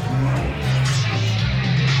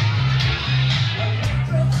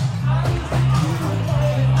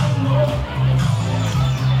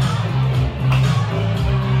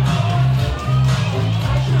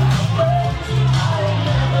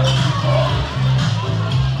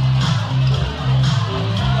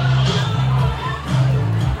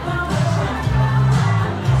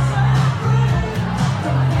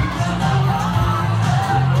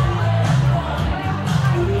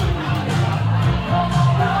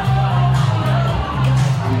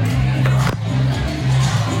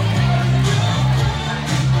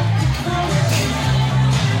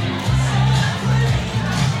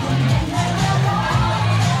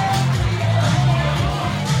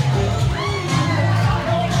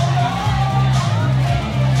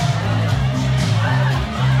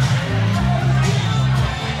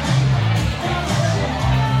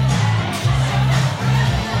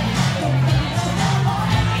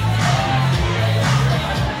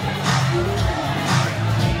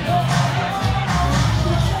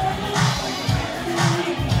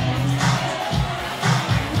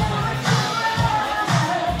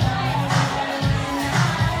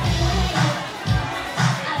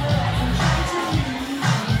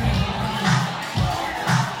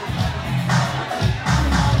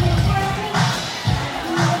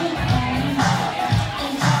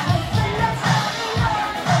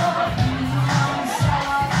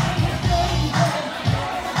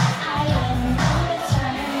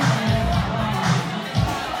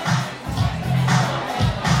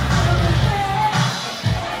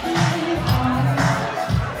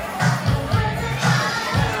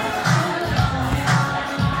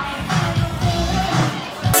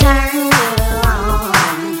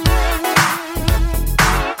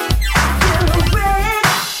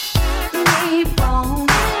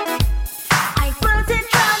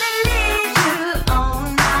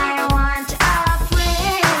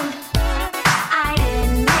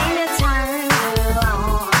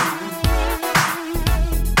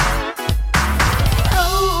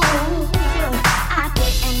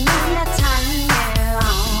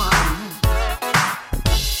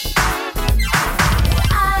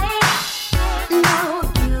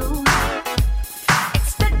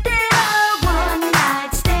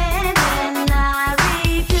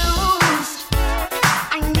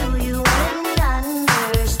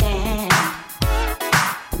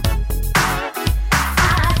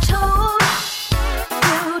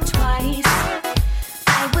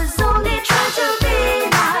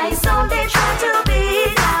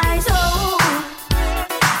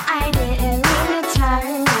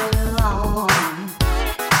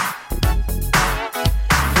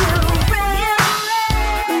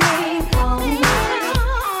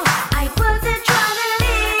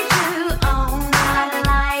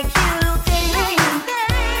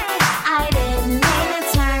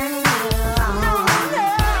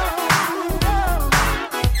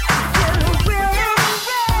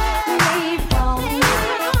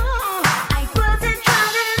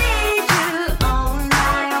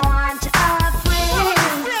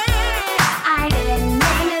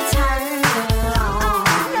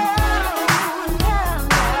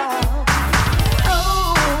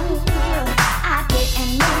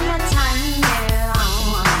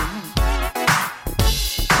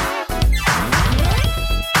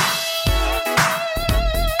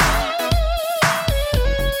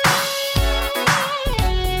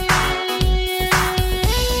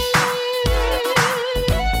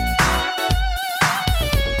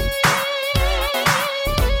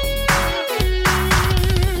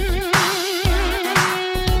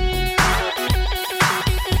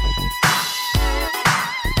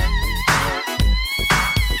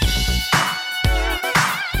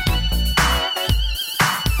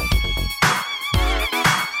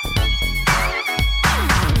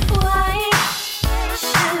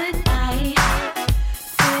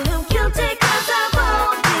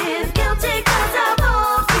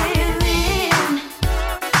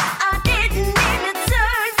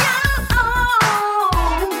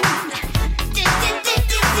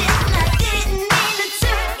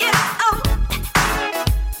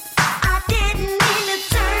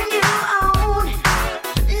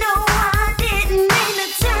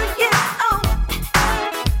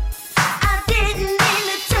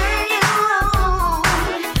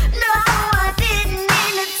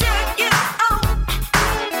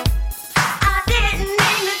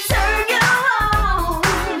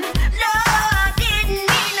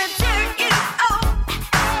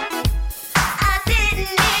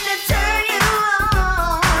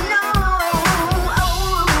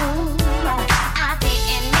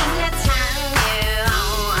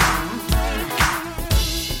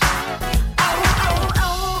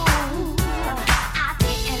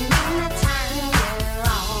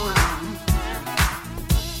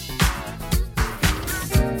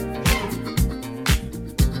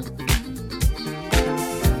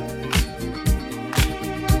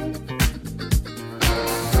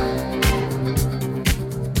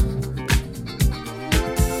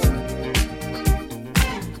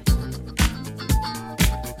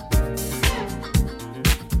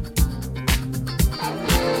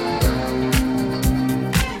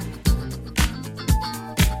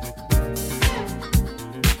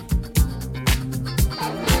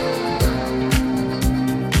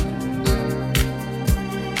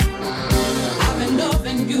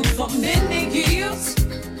 loving you for many years.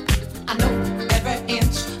 I know every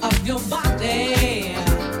inch of your body.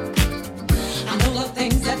 I know the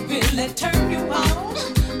things that really turn you on,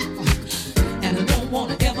 and I don't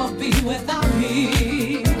wanna ever be without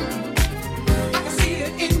me. I can see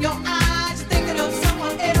it in your eyes, you're thinking of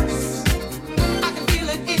someone else. I can feel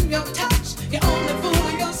it in your touch, you're only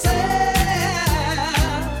fooling yourself.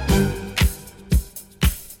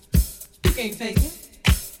 You can't fake it.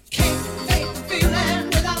 Can't fake the feeling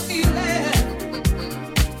without feeling.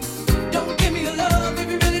 Don't give me your love if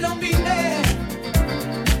you really don't mean it.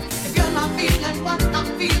 If you're not feeling what I'm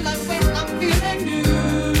feeling when I'm feeling you,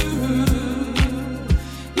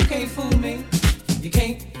 you can't fool me. You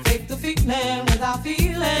can't fake the feeling without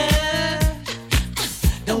feeling.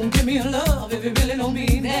 Don't give me your love if you really don't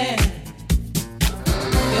mean it.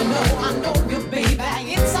 You know I know you, baby,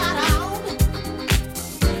 inside out.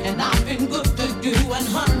 And I've been good to you, and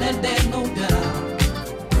honey, there's no doubt.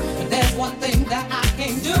 But there's one thing that I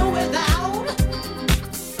can't do without,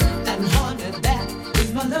 and honey, that is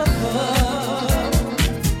my love.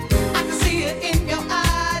 I can see it in your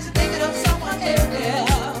eyes, you're thinking of someone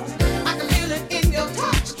else. I can feel it in your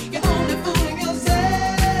touch, you're only fooling yourself.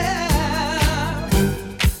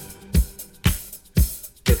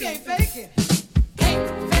 You can't fake it. Can't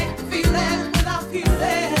fake the feeling without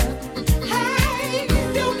feeling. Hey,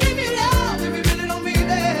 don't give me love if you really don't mean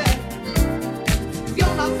it. If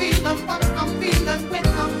you're not feeling what I'm feeling when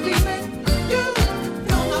I'm feeling you.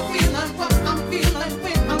 You're not feeling what I'm feeling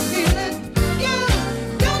when I'm feeling you.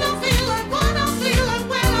 You're not feeling what I'm feeling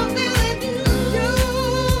when I'm feeling you.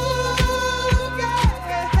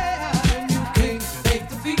 Yeah. And you can't fake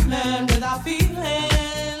the feeling without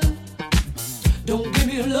feeling. Don't give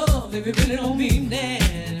me your love if you really don't mean it.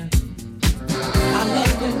 I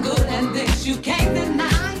love you good and this you can't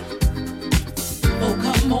deny. Oh,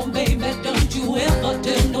 come on, baby, don't you ever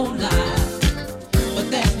tell no lie. But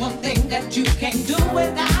there's one thing that you can't do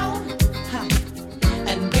without,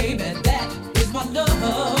 and baby, that is my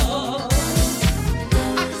love.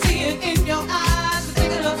 I can see it in your eyes, you're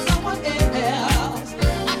thinking of someone else.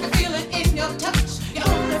 I can feel it in your touch, you're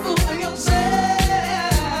only fooling yourself.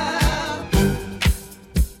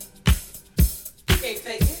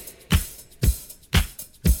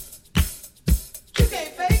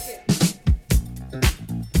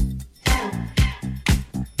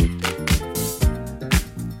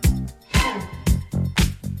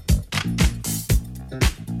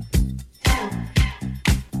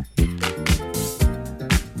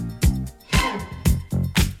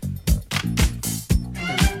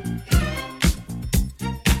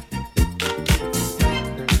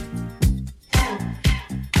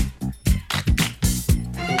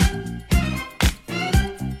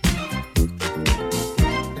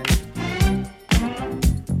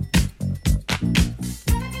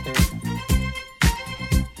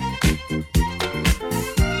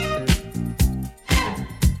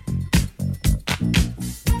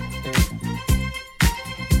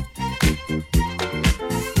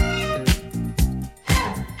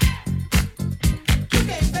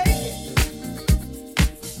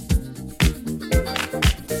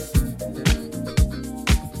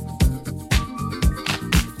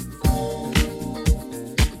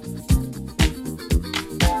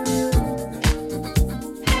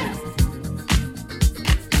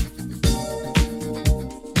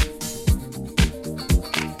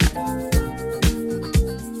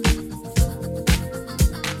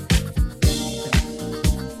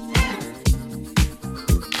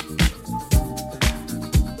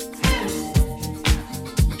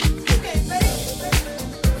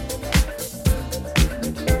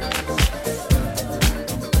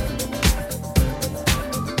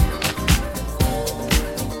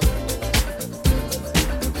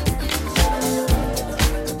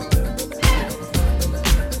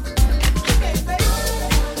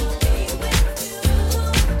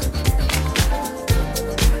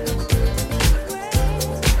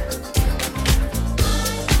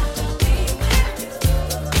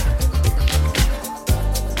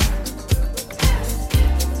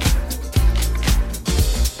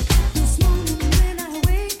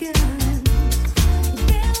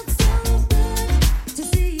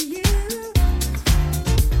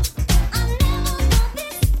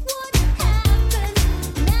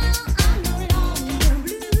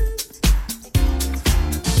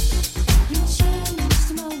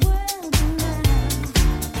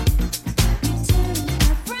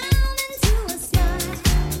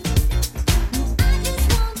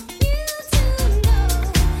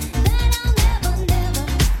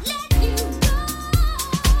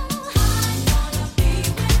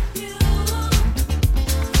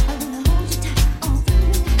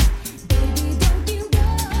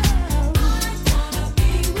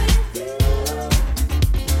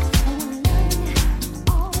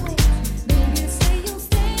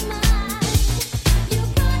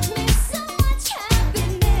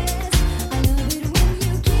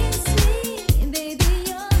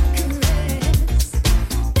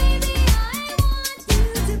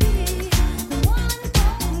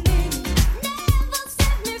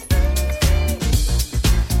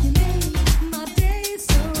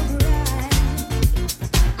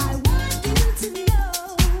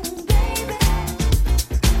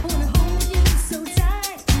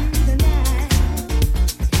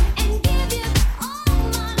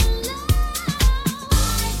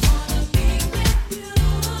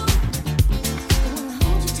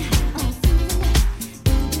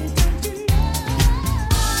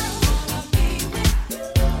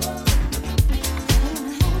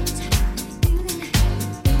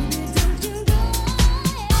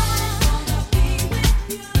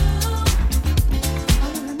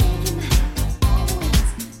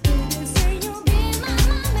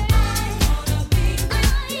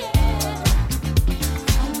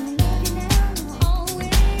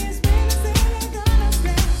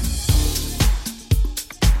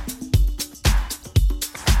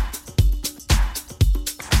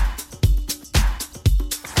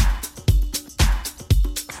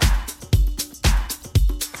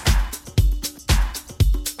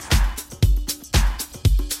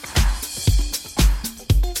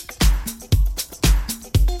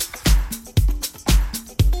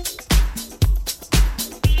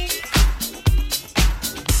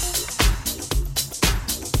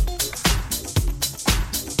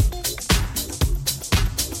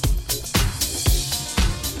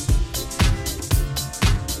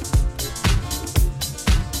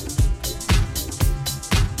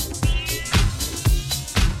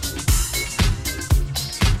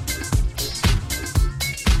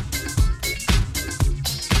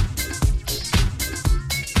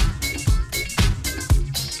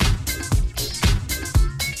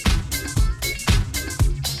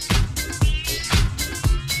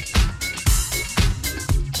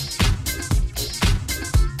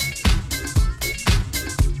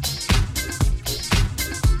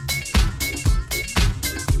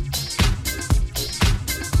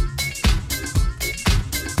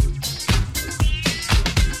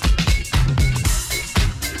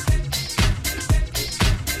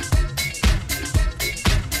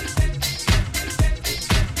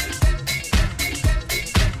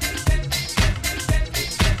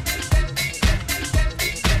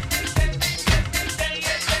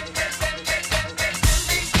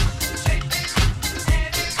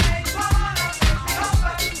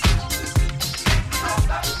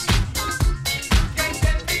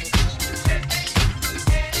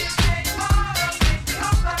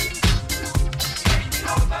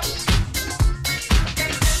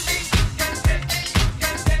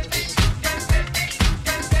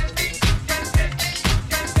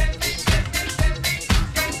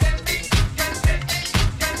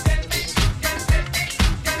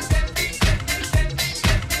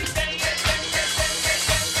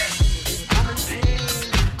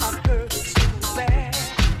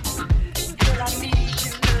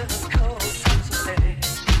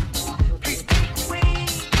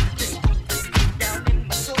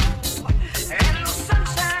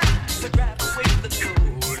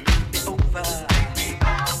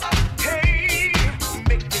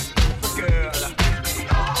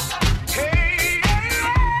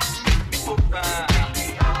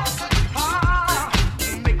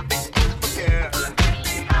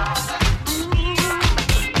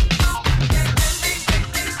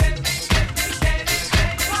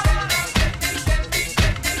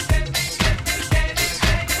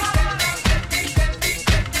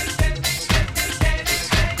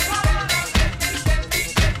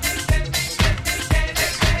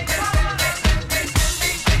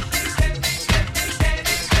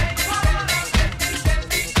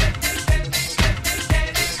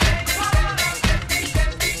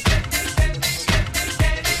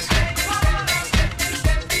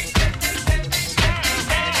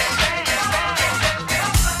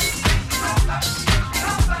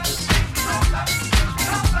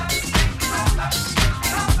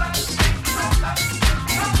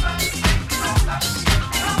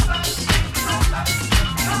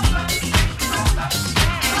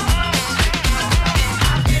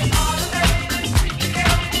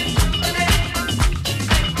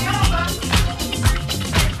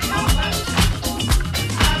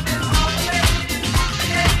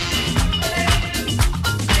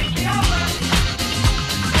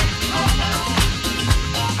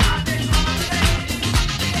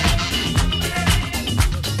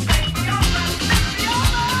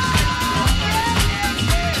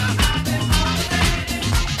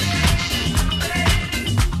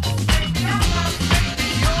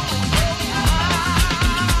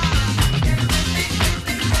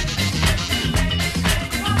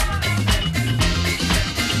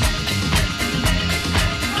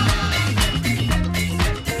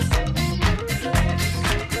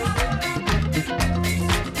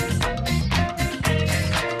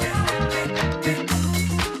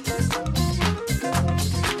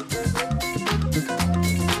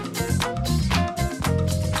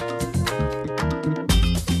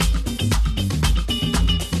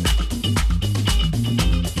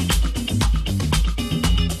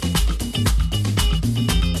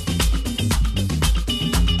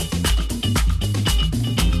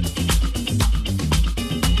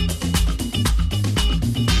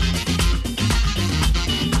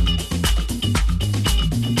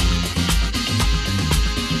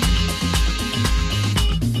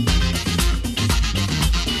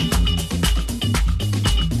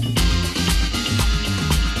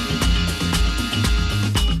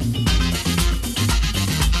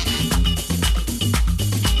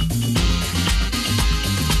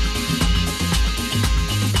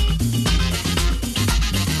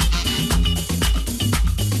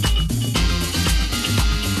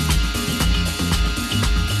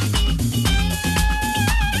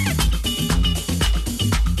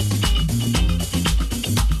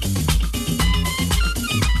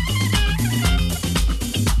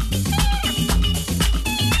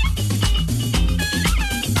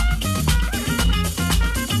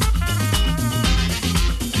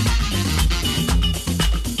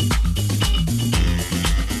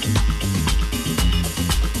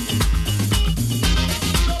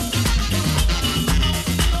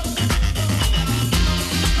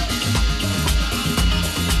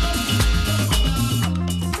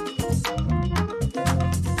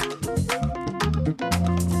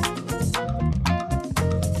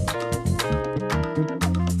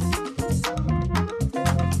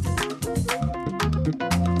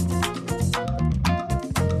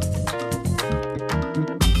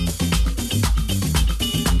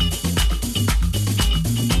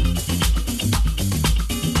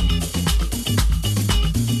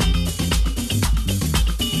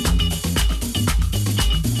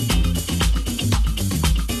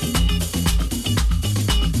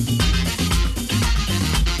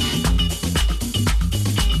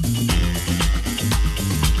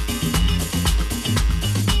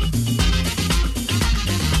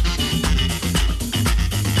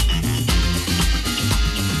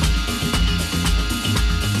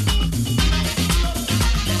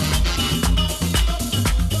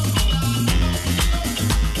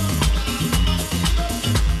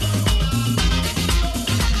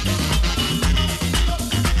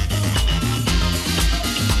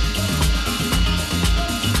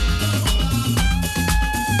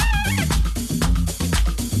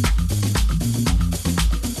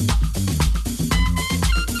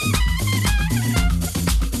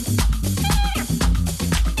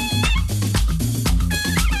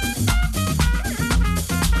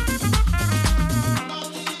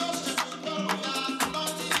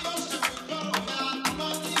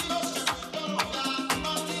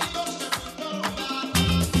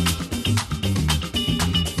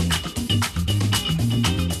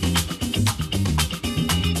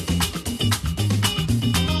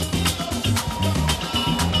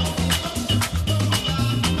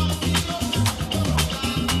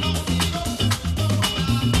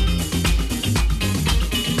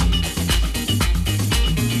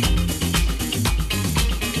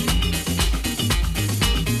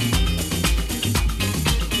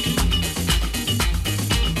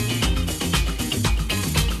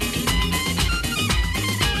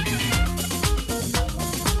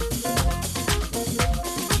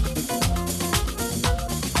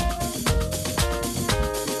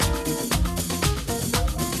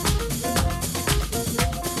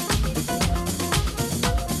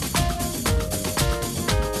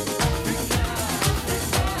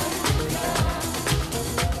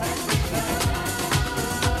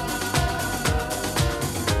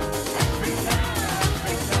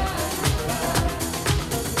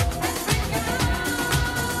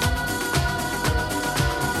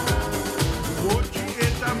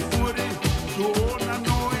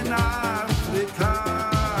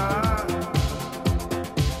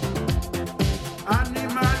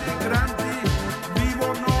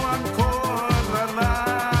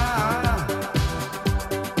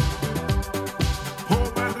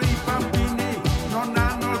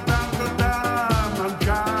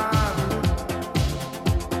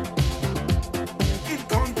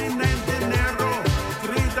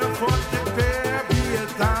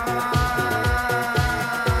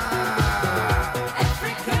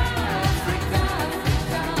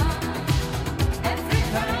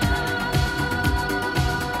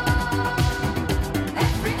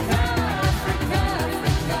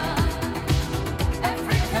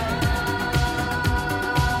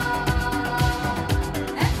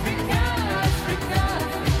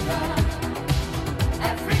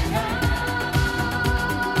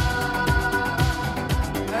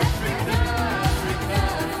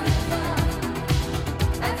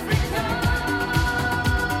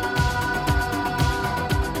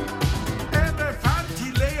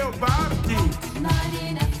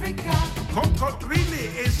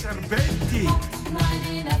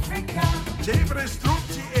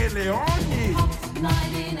 leoni.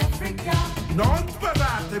 Non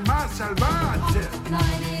sparate ma salvate.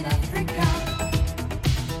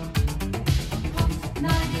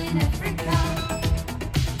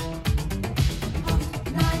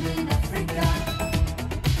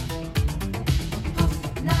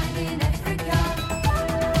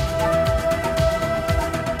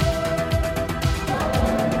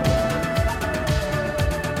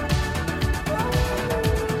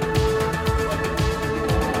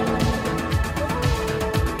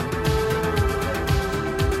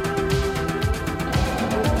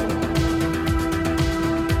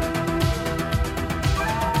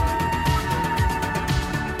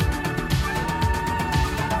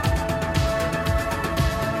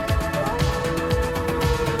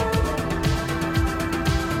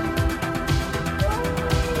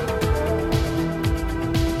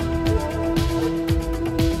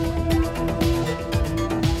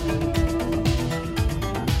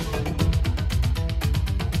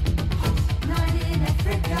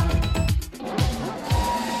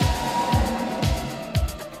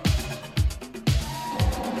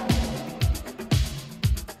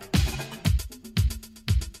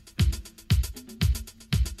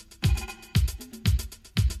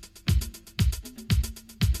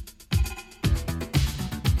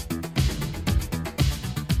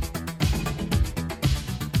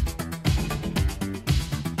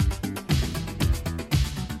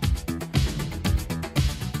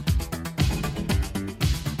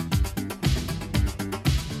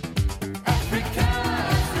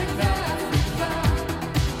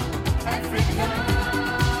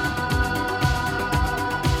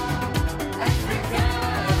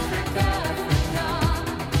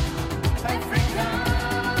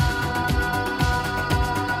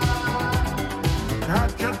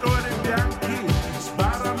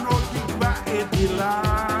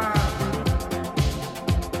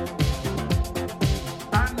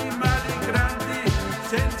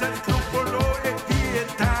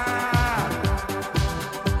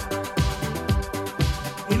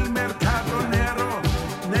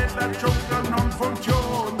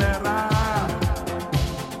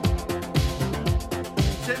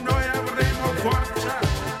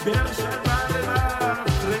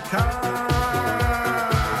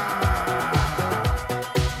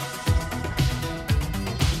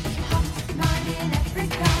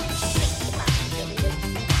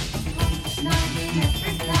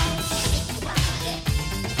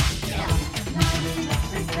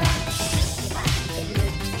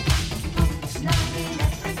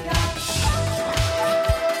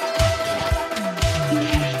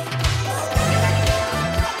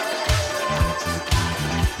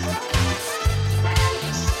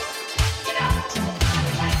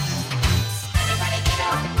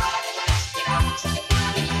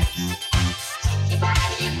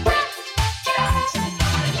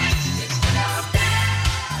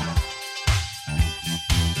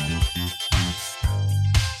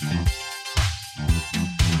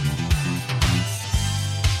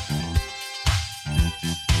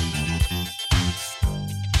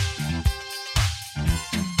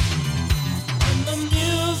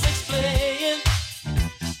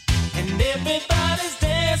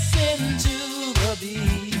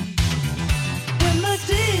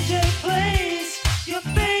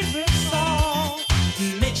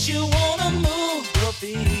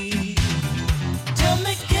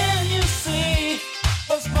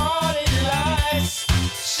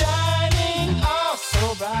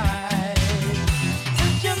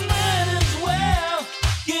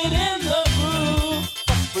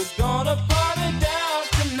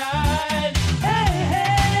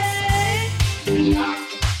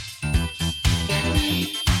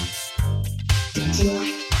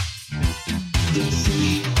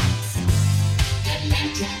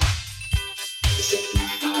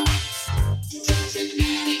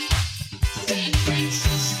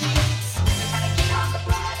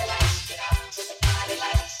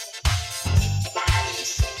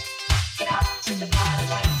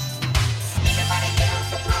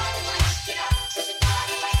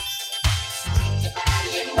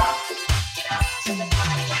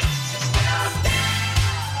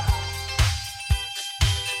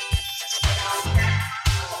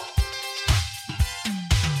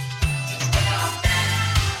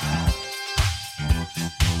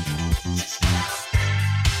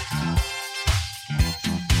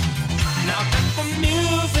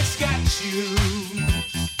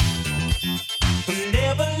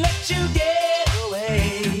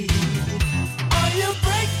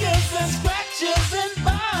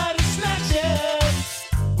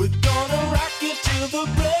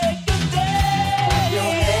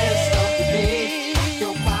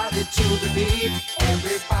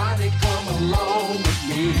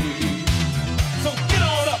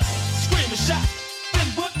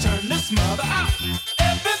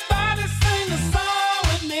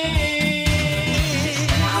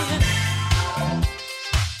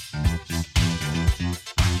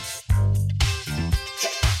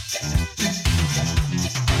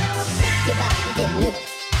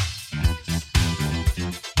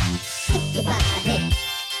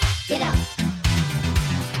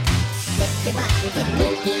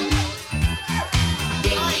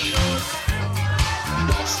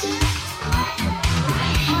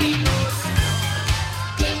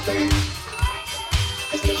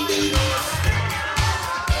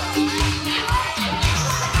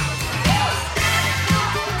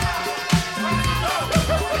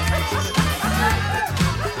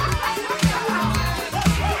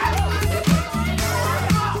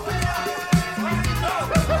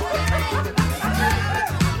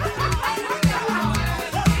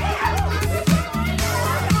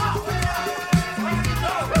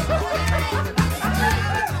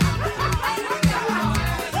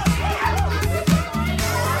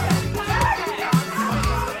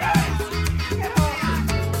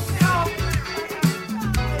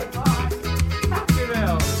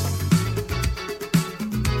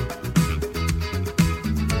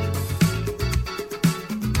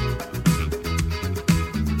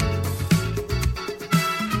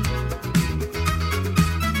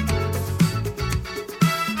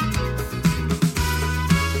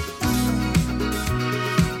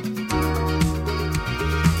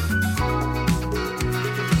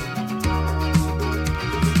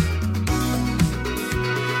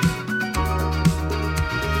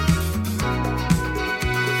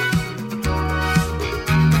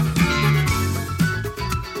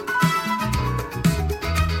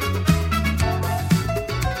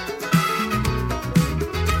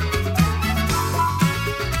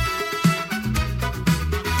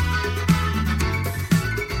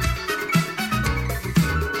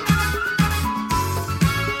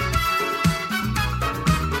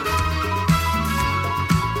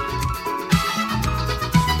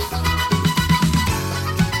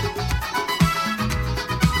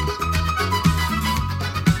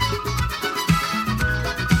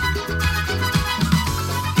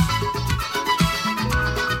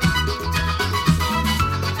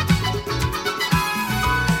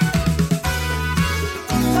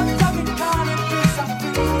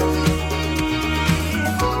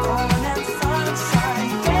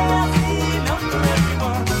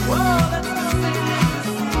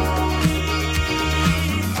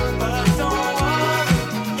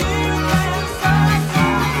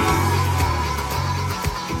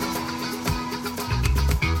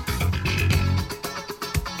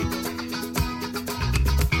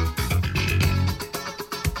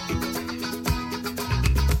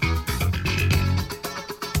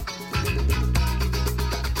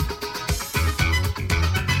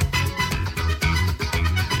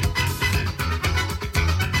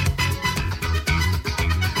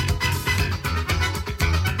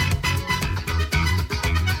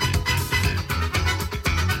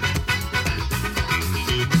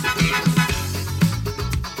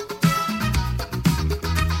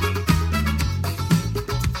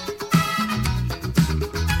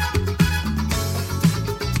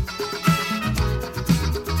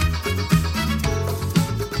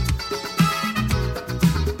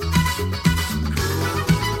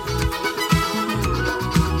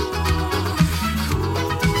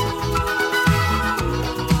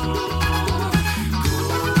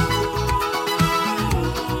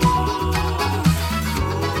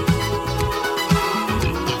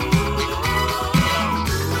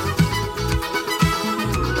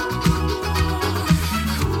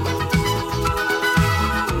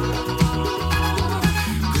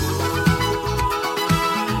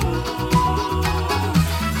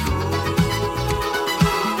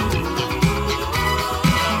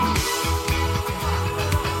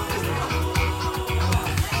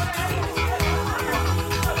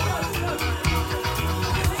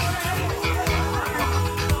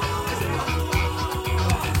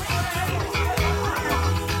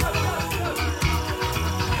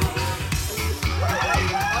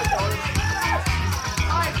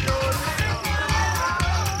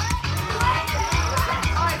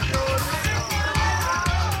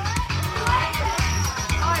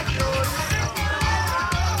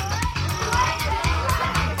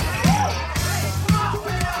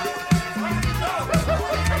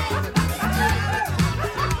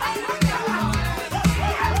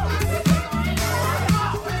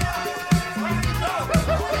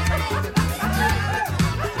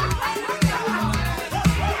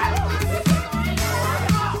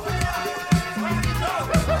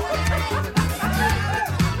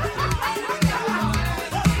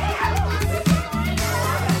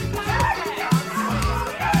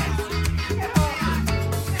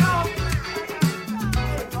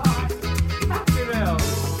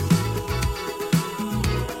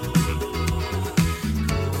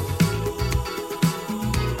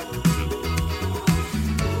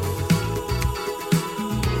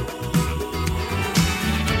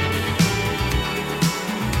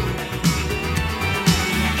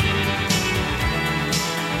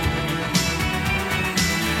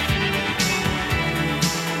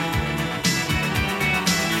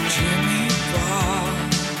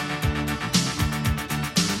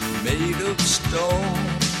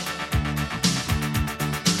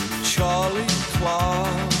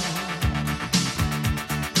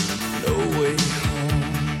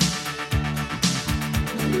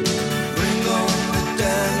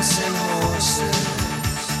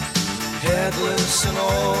 helpless and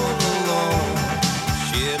all alone,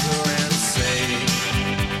 shiver and say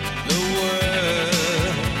the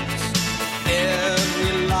words,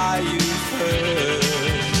 every lie you've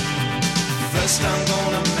heard. First I'm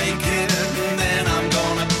gonna make it, and then I'm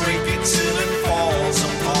gonna break it till it falls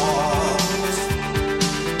apart.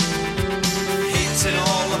 Hating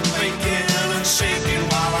all the faking and shaking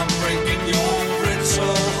while I'm breaking your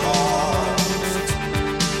brittle heart.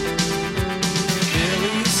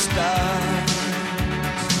 Billy stars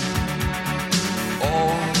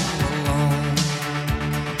all alone,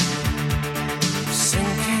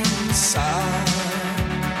 sinking inside,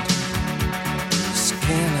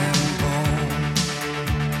 skin and bone.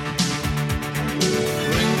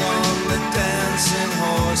 Bring on the dancing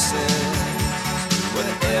horses,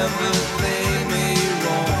 wherever they may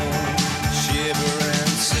roam. Shiver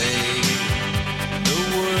and say the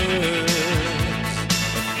words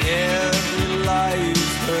of every lie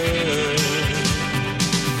you've heard.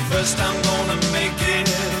 First I'm gonna make it,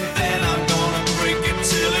 then I'm gonna break it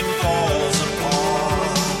till it falls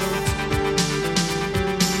apart.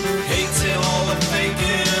 Hating all the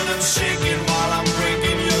faking and shaking while I'm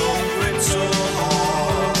breaking your brittle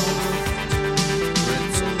heart.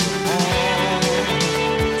 Brittle heart.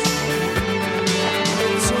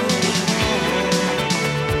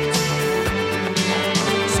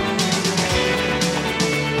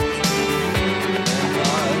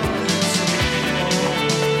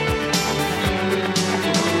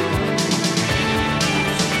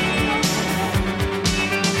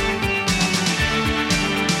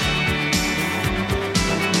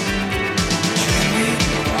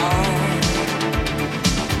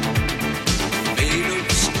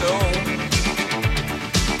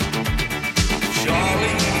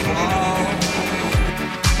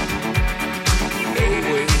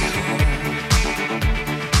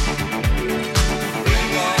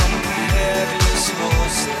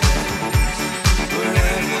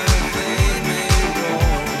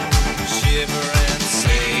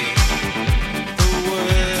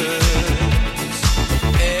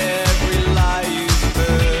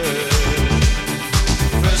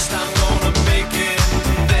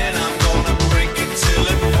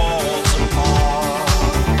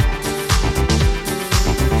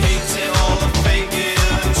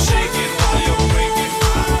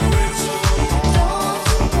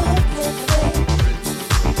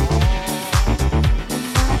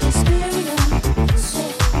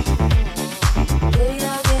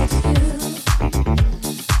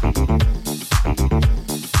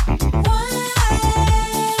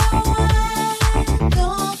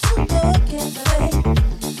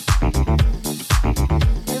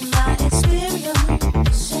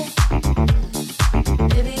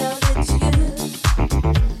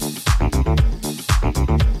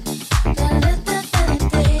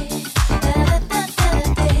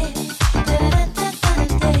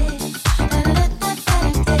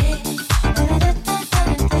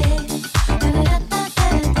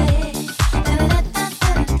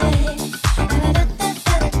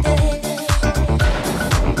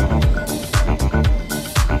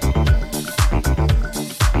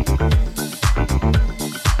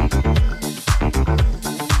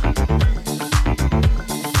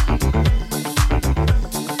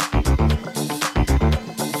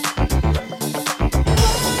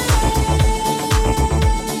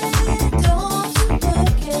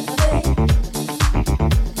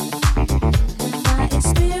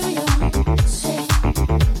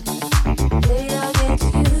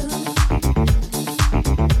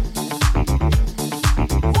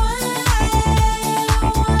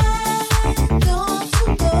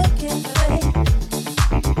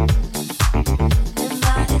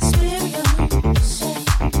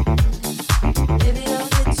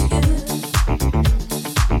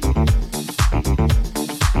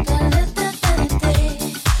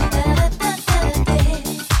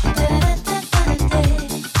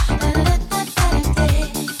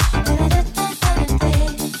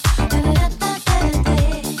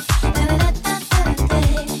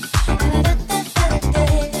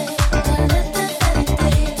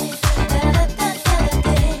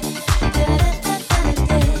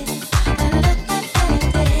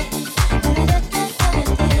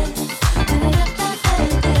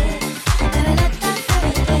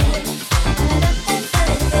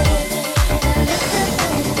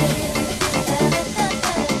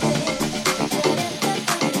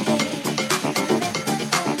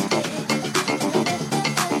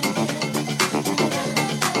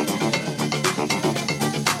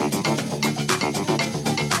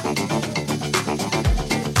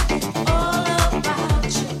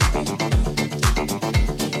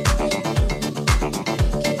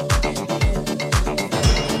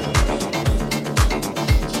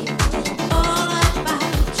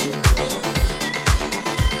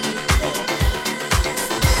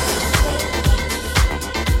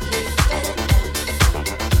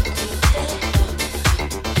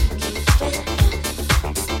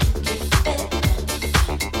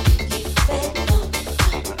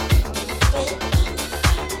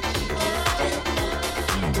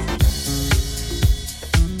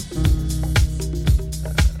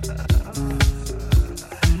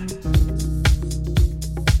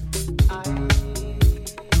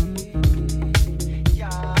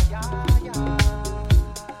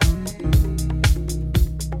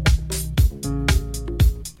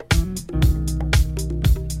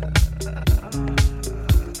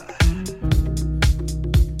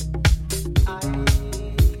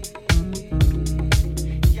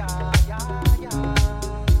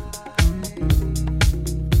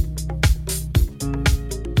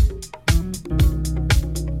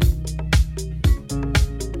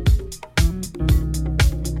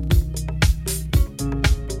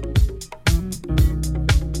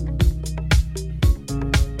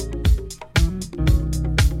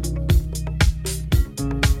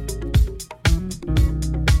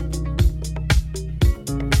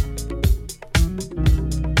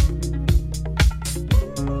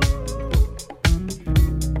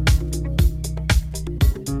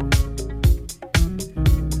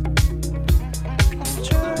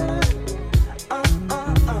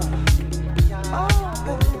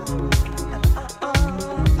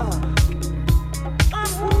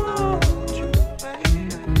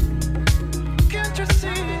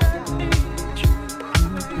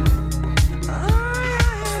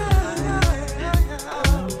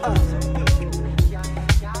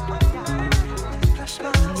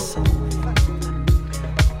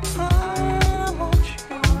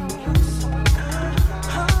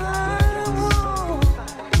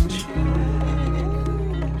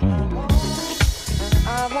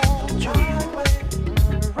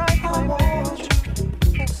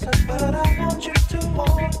 But I want you to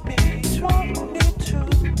want me too.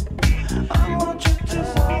 I want you to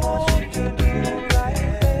do it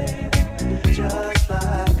right, baby, just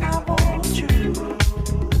like I want you.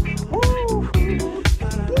 Woo.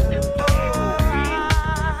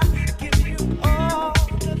 I give you all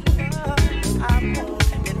the love I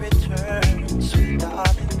want in return, sweet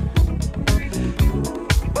darling.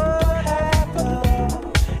 Whatever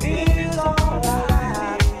is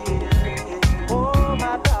alright. Oh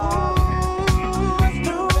my darling, it's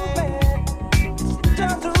too bad,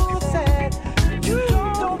 just too sad. You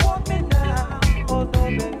don't want me now, oh no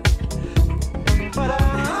baby. But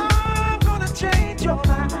I'm gonna change your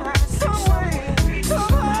mind some way,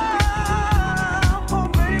 somehow. Oh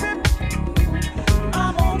baby,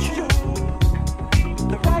 I want you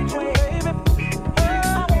the right way, baby.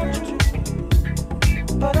 I want you to,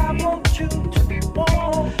 but I want you to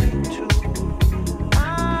want me to.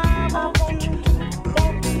 I want you to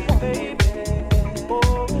want me, baby.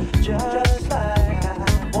 Oh, just like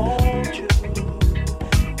I want you.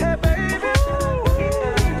 Hey baby,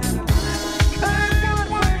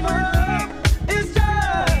 it's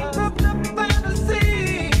just a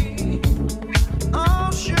fantasy.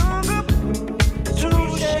 Oh sugar,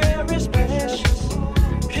 to share is precious,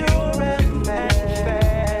 pure and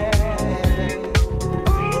fair.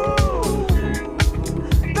 Ooh,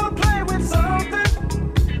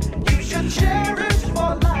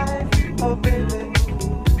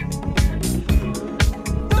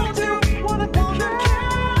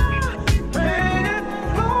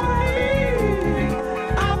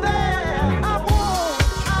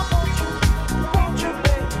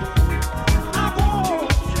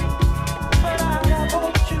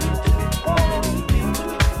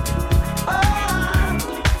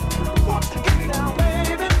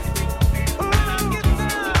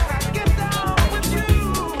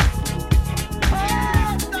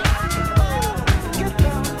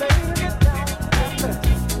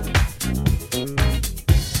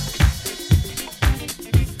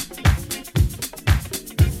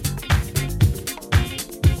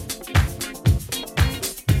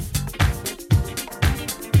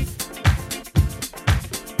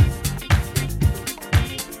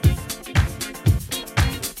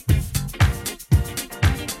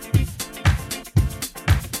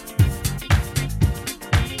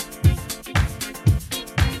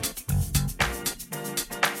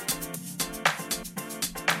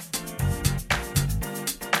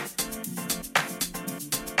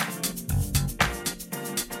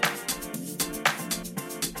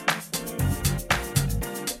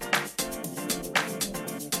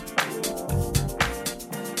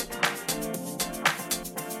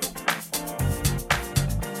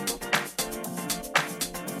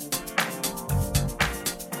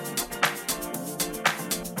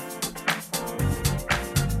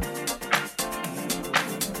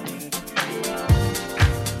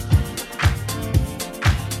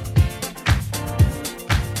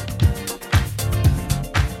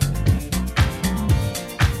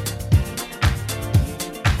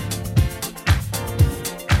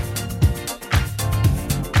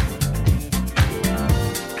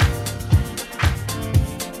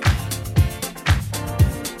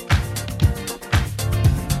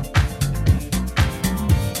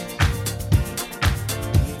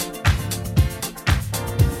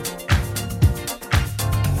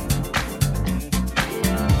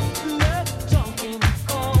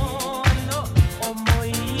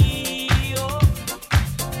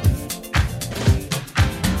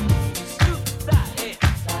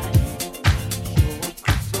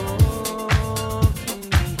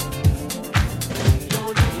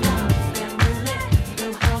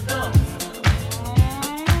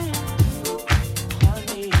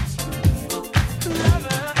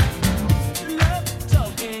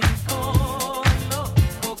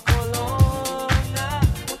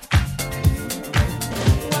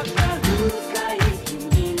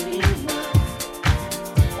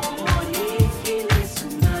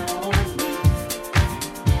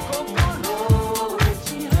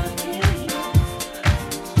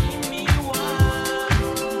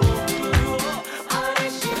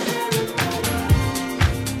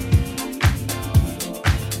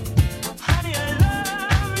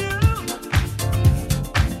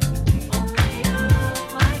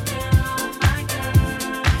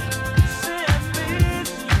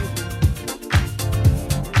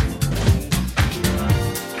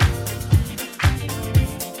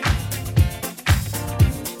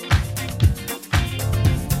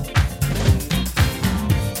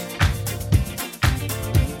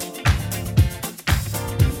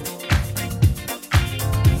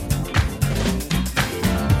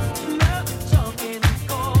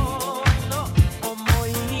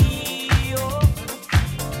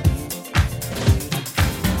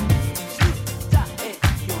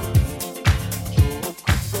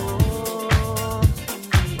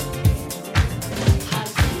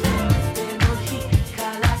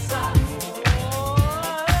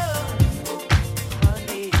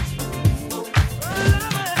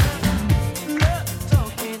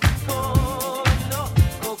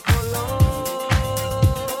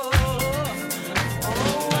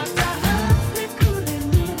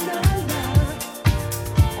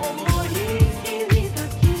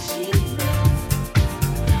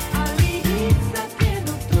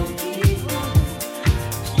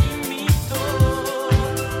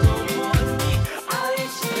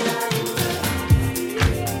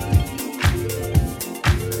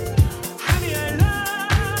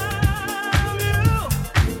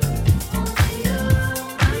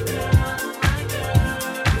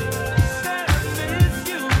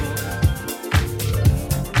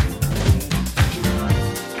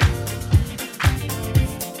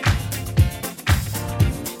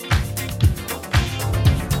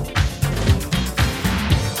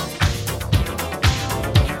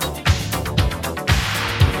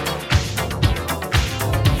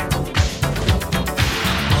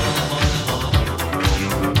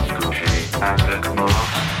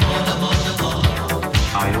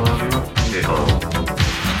 Nicole.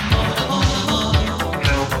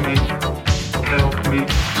 Help me, help me.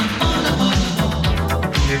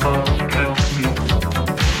 Nicole, help me.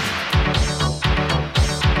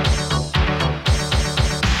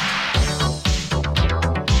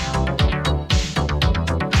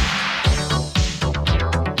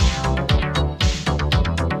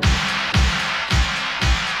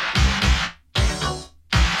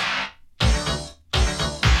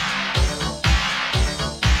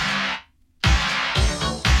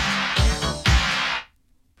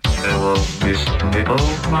 Hello, Miss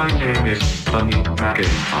Nicole. My name is Tony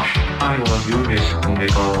McIntosh. I love you, Miss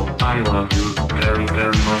Nicole. I love you very,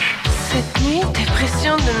 very much. Cette nuit,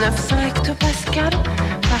 dépression de 900 hectopascales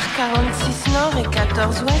par 46 nord et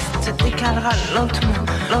 14 ouest se décalera lentement,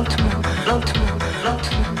 lentement, lentement,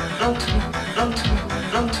 lentement, lentement,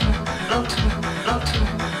 lentement, lentement,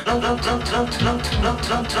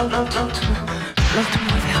 lentement,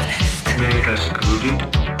 lentement vers l'est. Make us goody.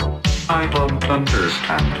 I don't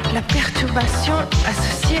understand. La perturbation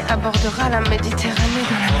associée abordera la Méditerranée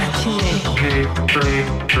dans la matinée.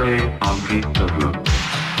 Très, envie de vous.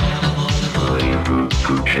 Voulez-vous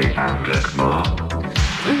coucher avec moi?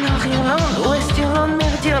 Nord-Irlande, Ouest-Irlande,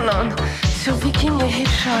 Mer-d'Irlande, sur Viking et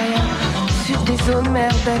Hitchhire, sud des zones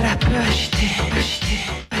mer de la peu agitée,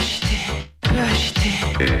 peu agitée.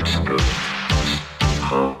 It's good.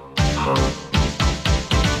 Ho, ho.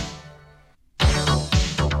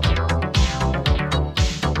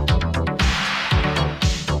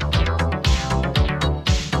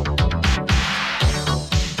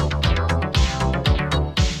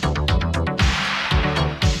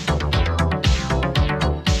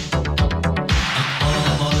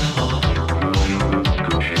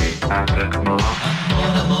 Avec moi.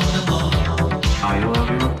 I love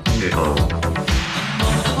you, Nicole.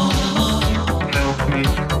 Help me,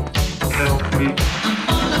 help me.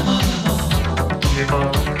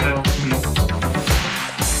 Nicole, help me.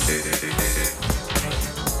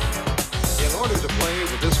 In order to play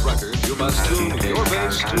with this record, you must tune your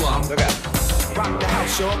bass to off. Rock the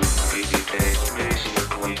house, show.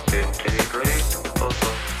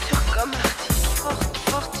 Sur comme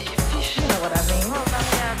fortifiche. You know what I mean?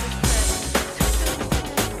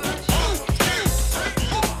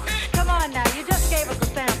 Come on now, you just gave us a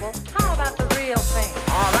sample. How about the real thing?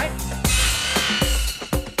 All right.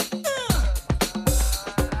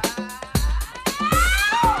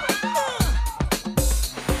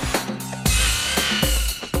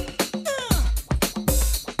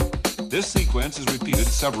 This sequence is repeated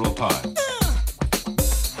several times.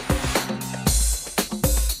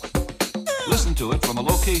 Listen to it from a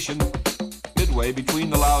location midway between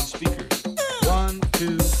the loudspeakers. 1,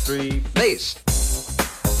 2, 3, bass.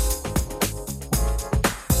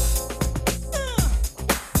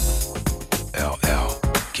 LL,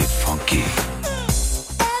 get funky.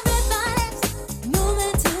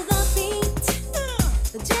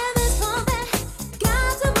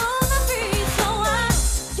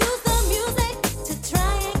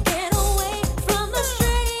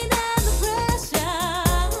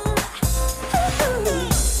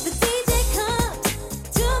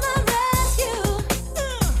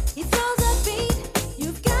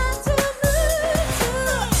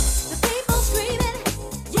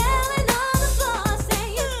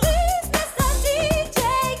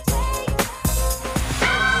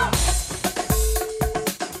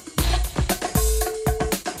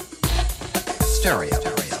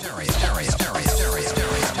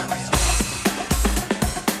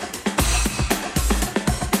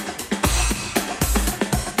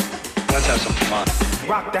 Let's have some fun.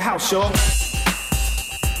 Rock the house, y'all.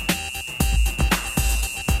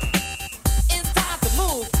 It's time to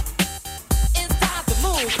move. It's time to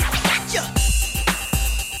move. Yeah.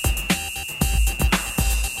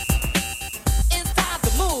 It's time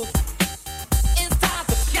to move. It's time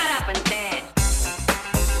to get up and dance.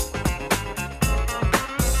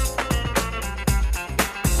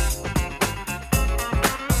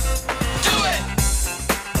 Do it.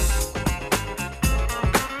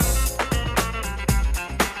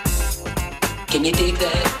 Can you dig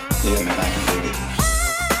that? Yeah, man, I can dig it.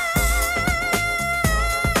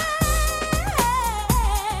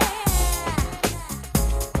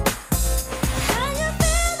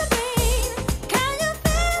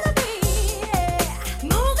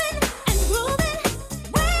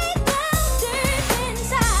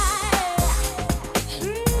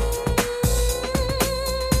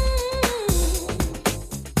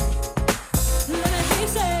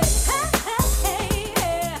 Say, hey, hey,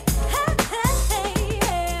 hey, hey, hey,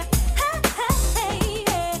 hey.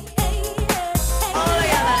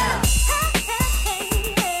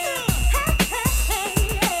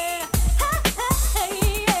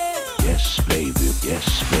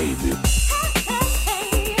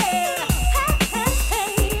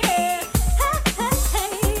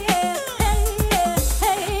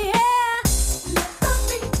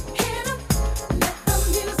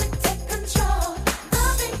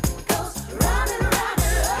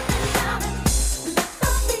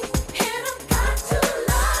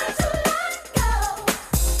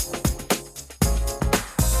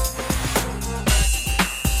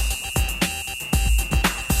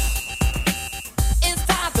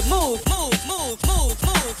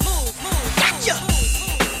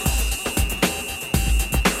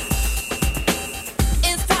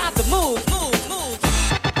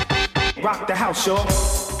 Rock the house, y'all.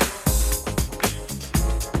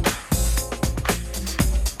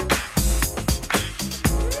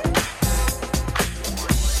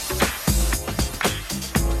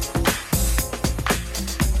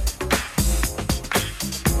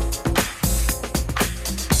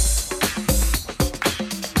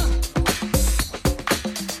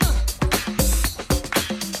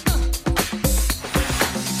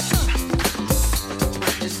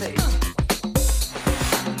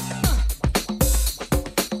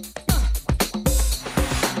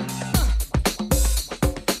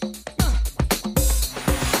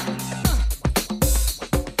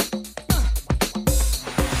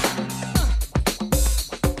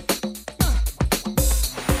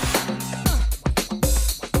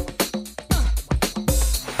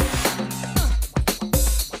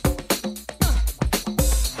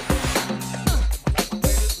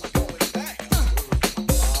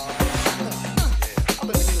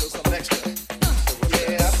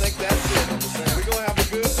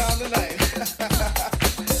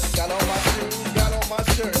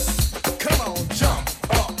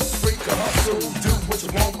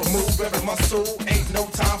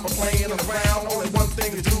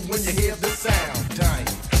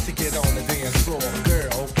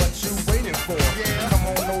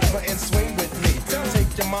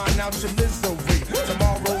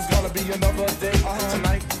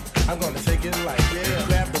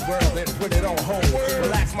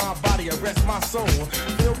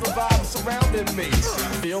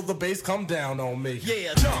 Come down on me.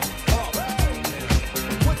 Yeah, jump up.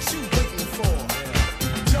 What you waiting for?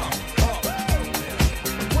 Jump up.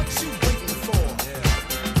 What you waiting for?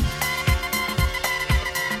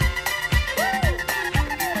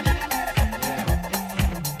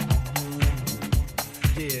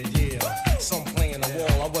 Yeah. Some playing the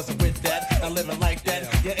wall. I wasn't with that. Not living like that.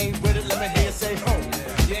 You ain't with it. Let me hear you say ho.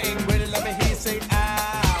 You ain't with it. Let me hear you say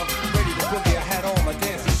ow. Ready to boogie. I had on my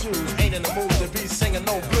dancing shoes. Ain't in the mood to be singing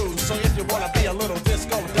no blues. So if you wanna be a little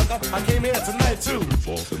disco ducker, I came here tonight too.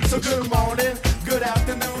 So good morning, good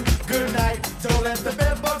afternoon, good night. Don't let the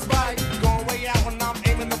bed bugs bite. Going way out when I'm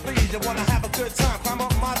aiming to please. You wanna have a good time, climb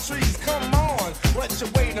up my trees. Come on, what you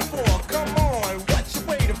waiting for? Come on, what you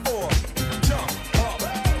waiting for? Jump up.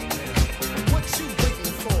 What you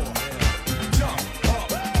waiting for? Jump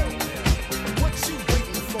up. What you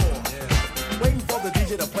waiting for? Waiting for the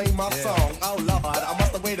DJ to play my song. Oh Lord, I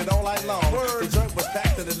must have waited all night long. The joint was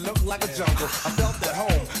packed and it looked like a jungle. I felt at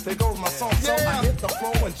home. There goes my song, so I hit the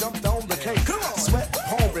floor and jumped on the cake. Sweat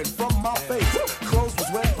pouring from my face. Clothes was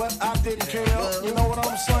wet, but I didn't care. You know what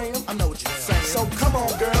I'm saying? I know what you're saying. So come on,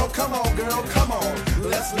 girl, come on, girl, come on.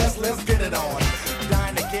 Let's get it on.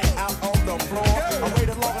 Dying to get out on the floor. I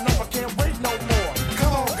waited long enough, I can't wait no more.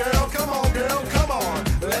 Come on, girl, come on, girl, come on.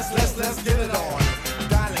 Let's get it on.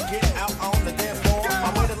 Dying to get out on the dance floor.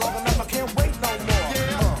 I waited long enough, I can't wait no more.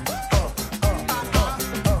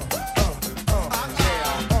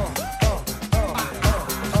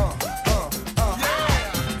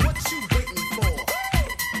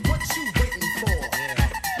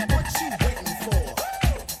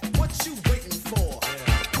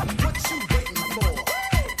 What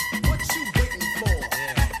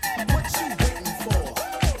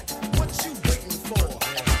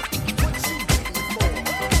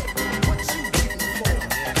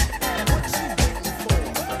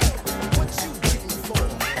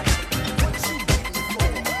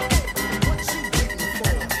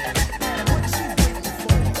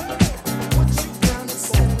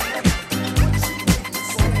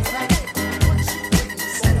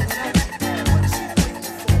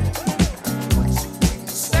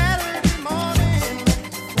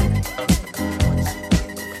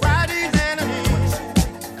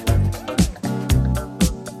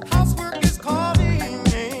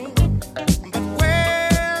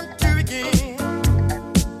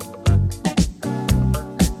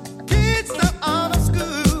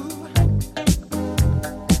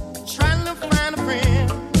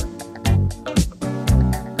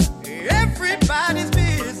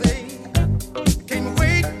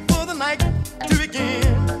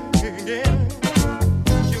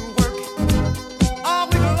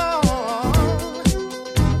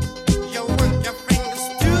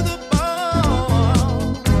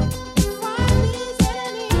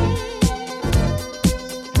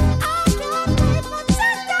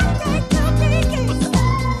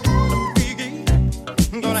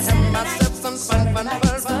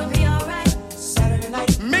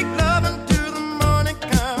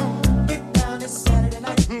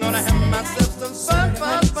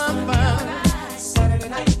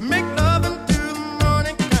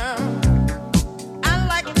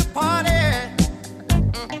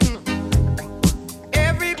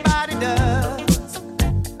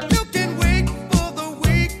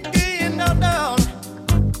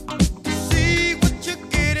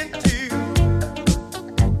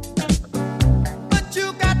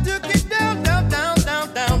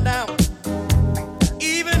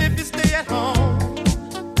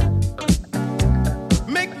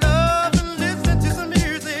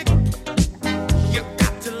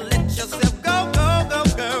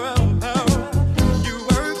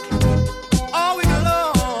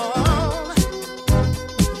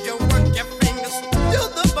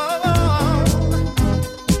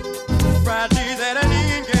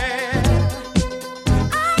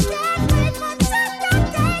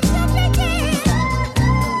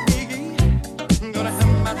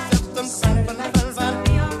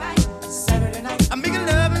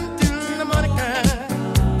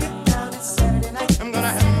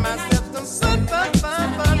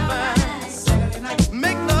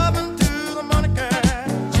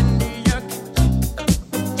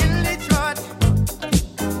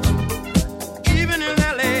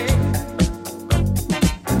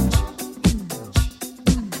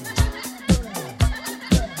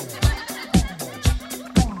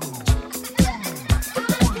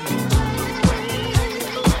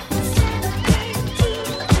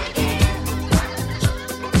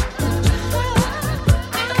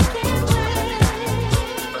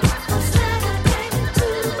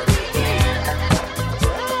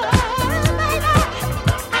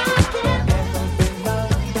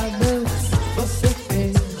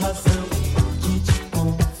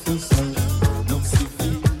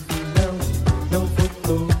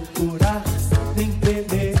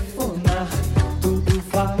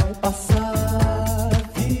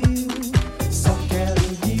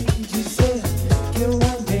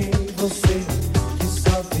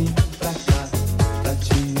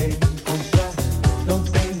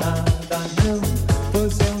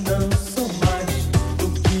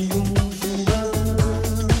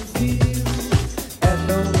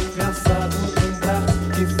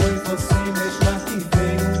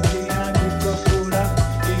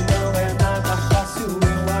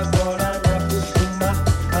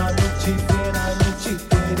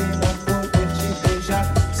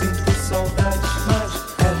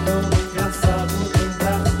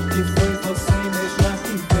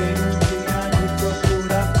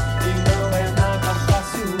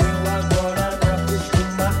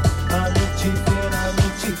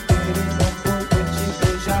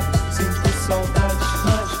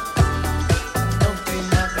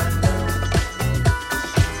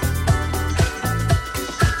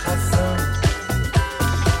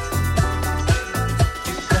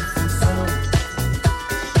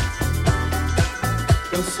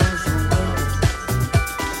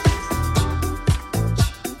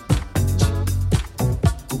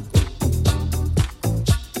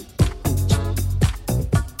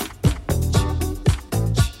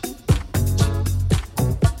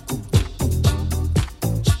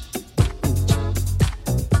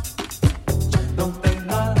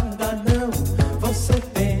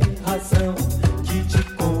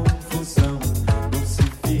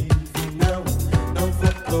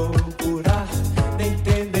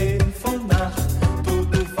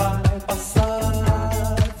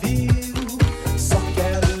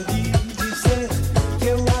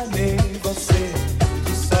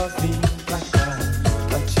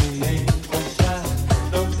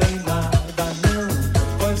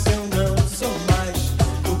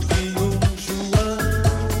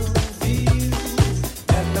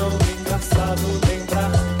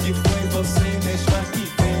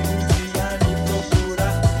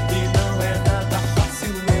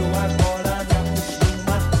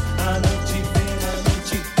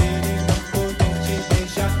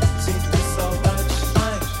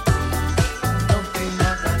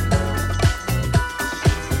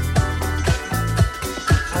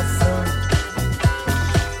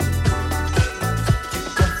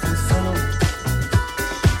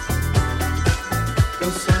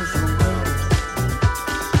Deus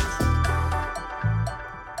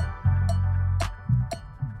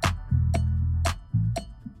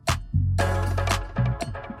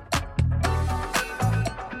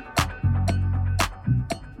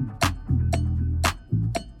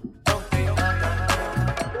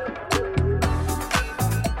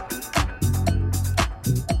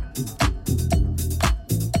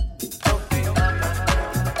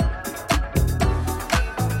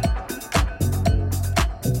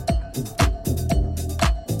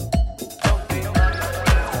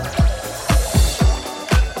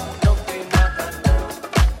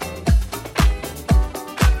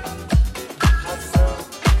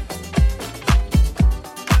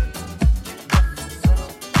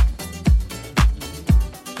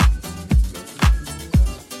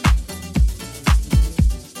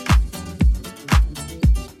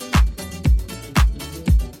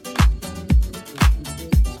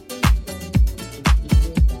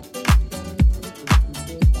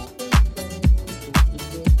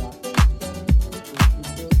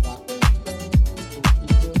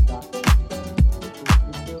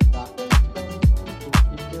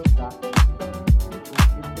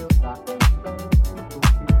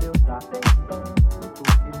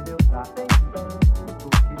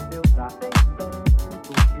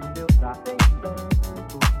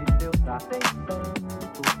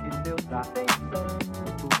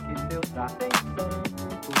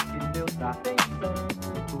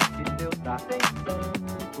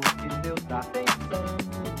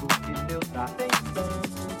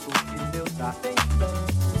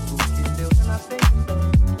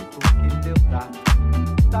dá.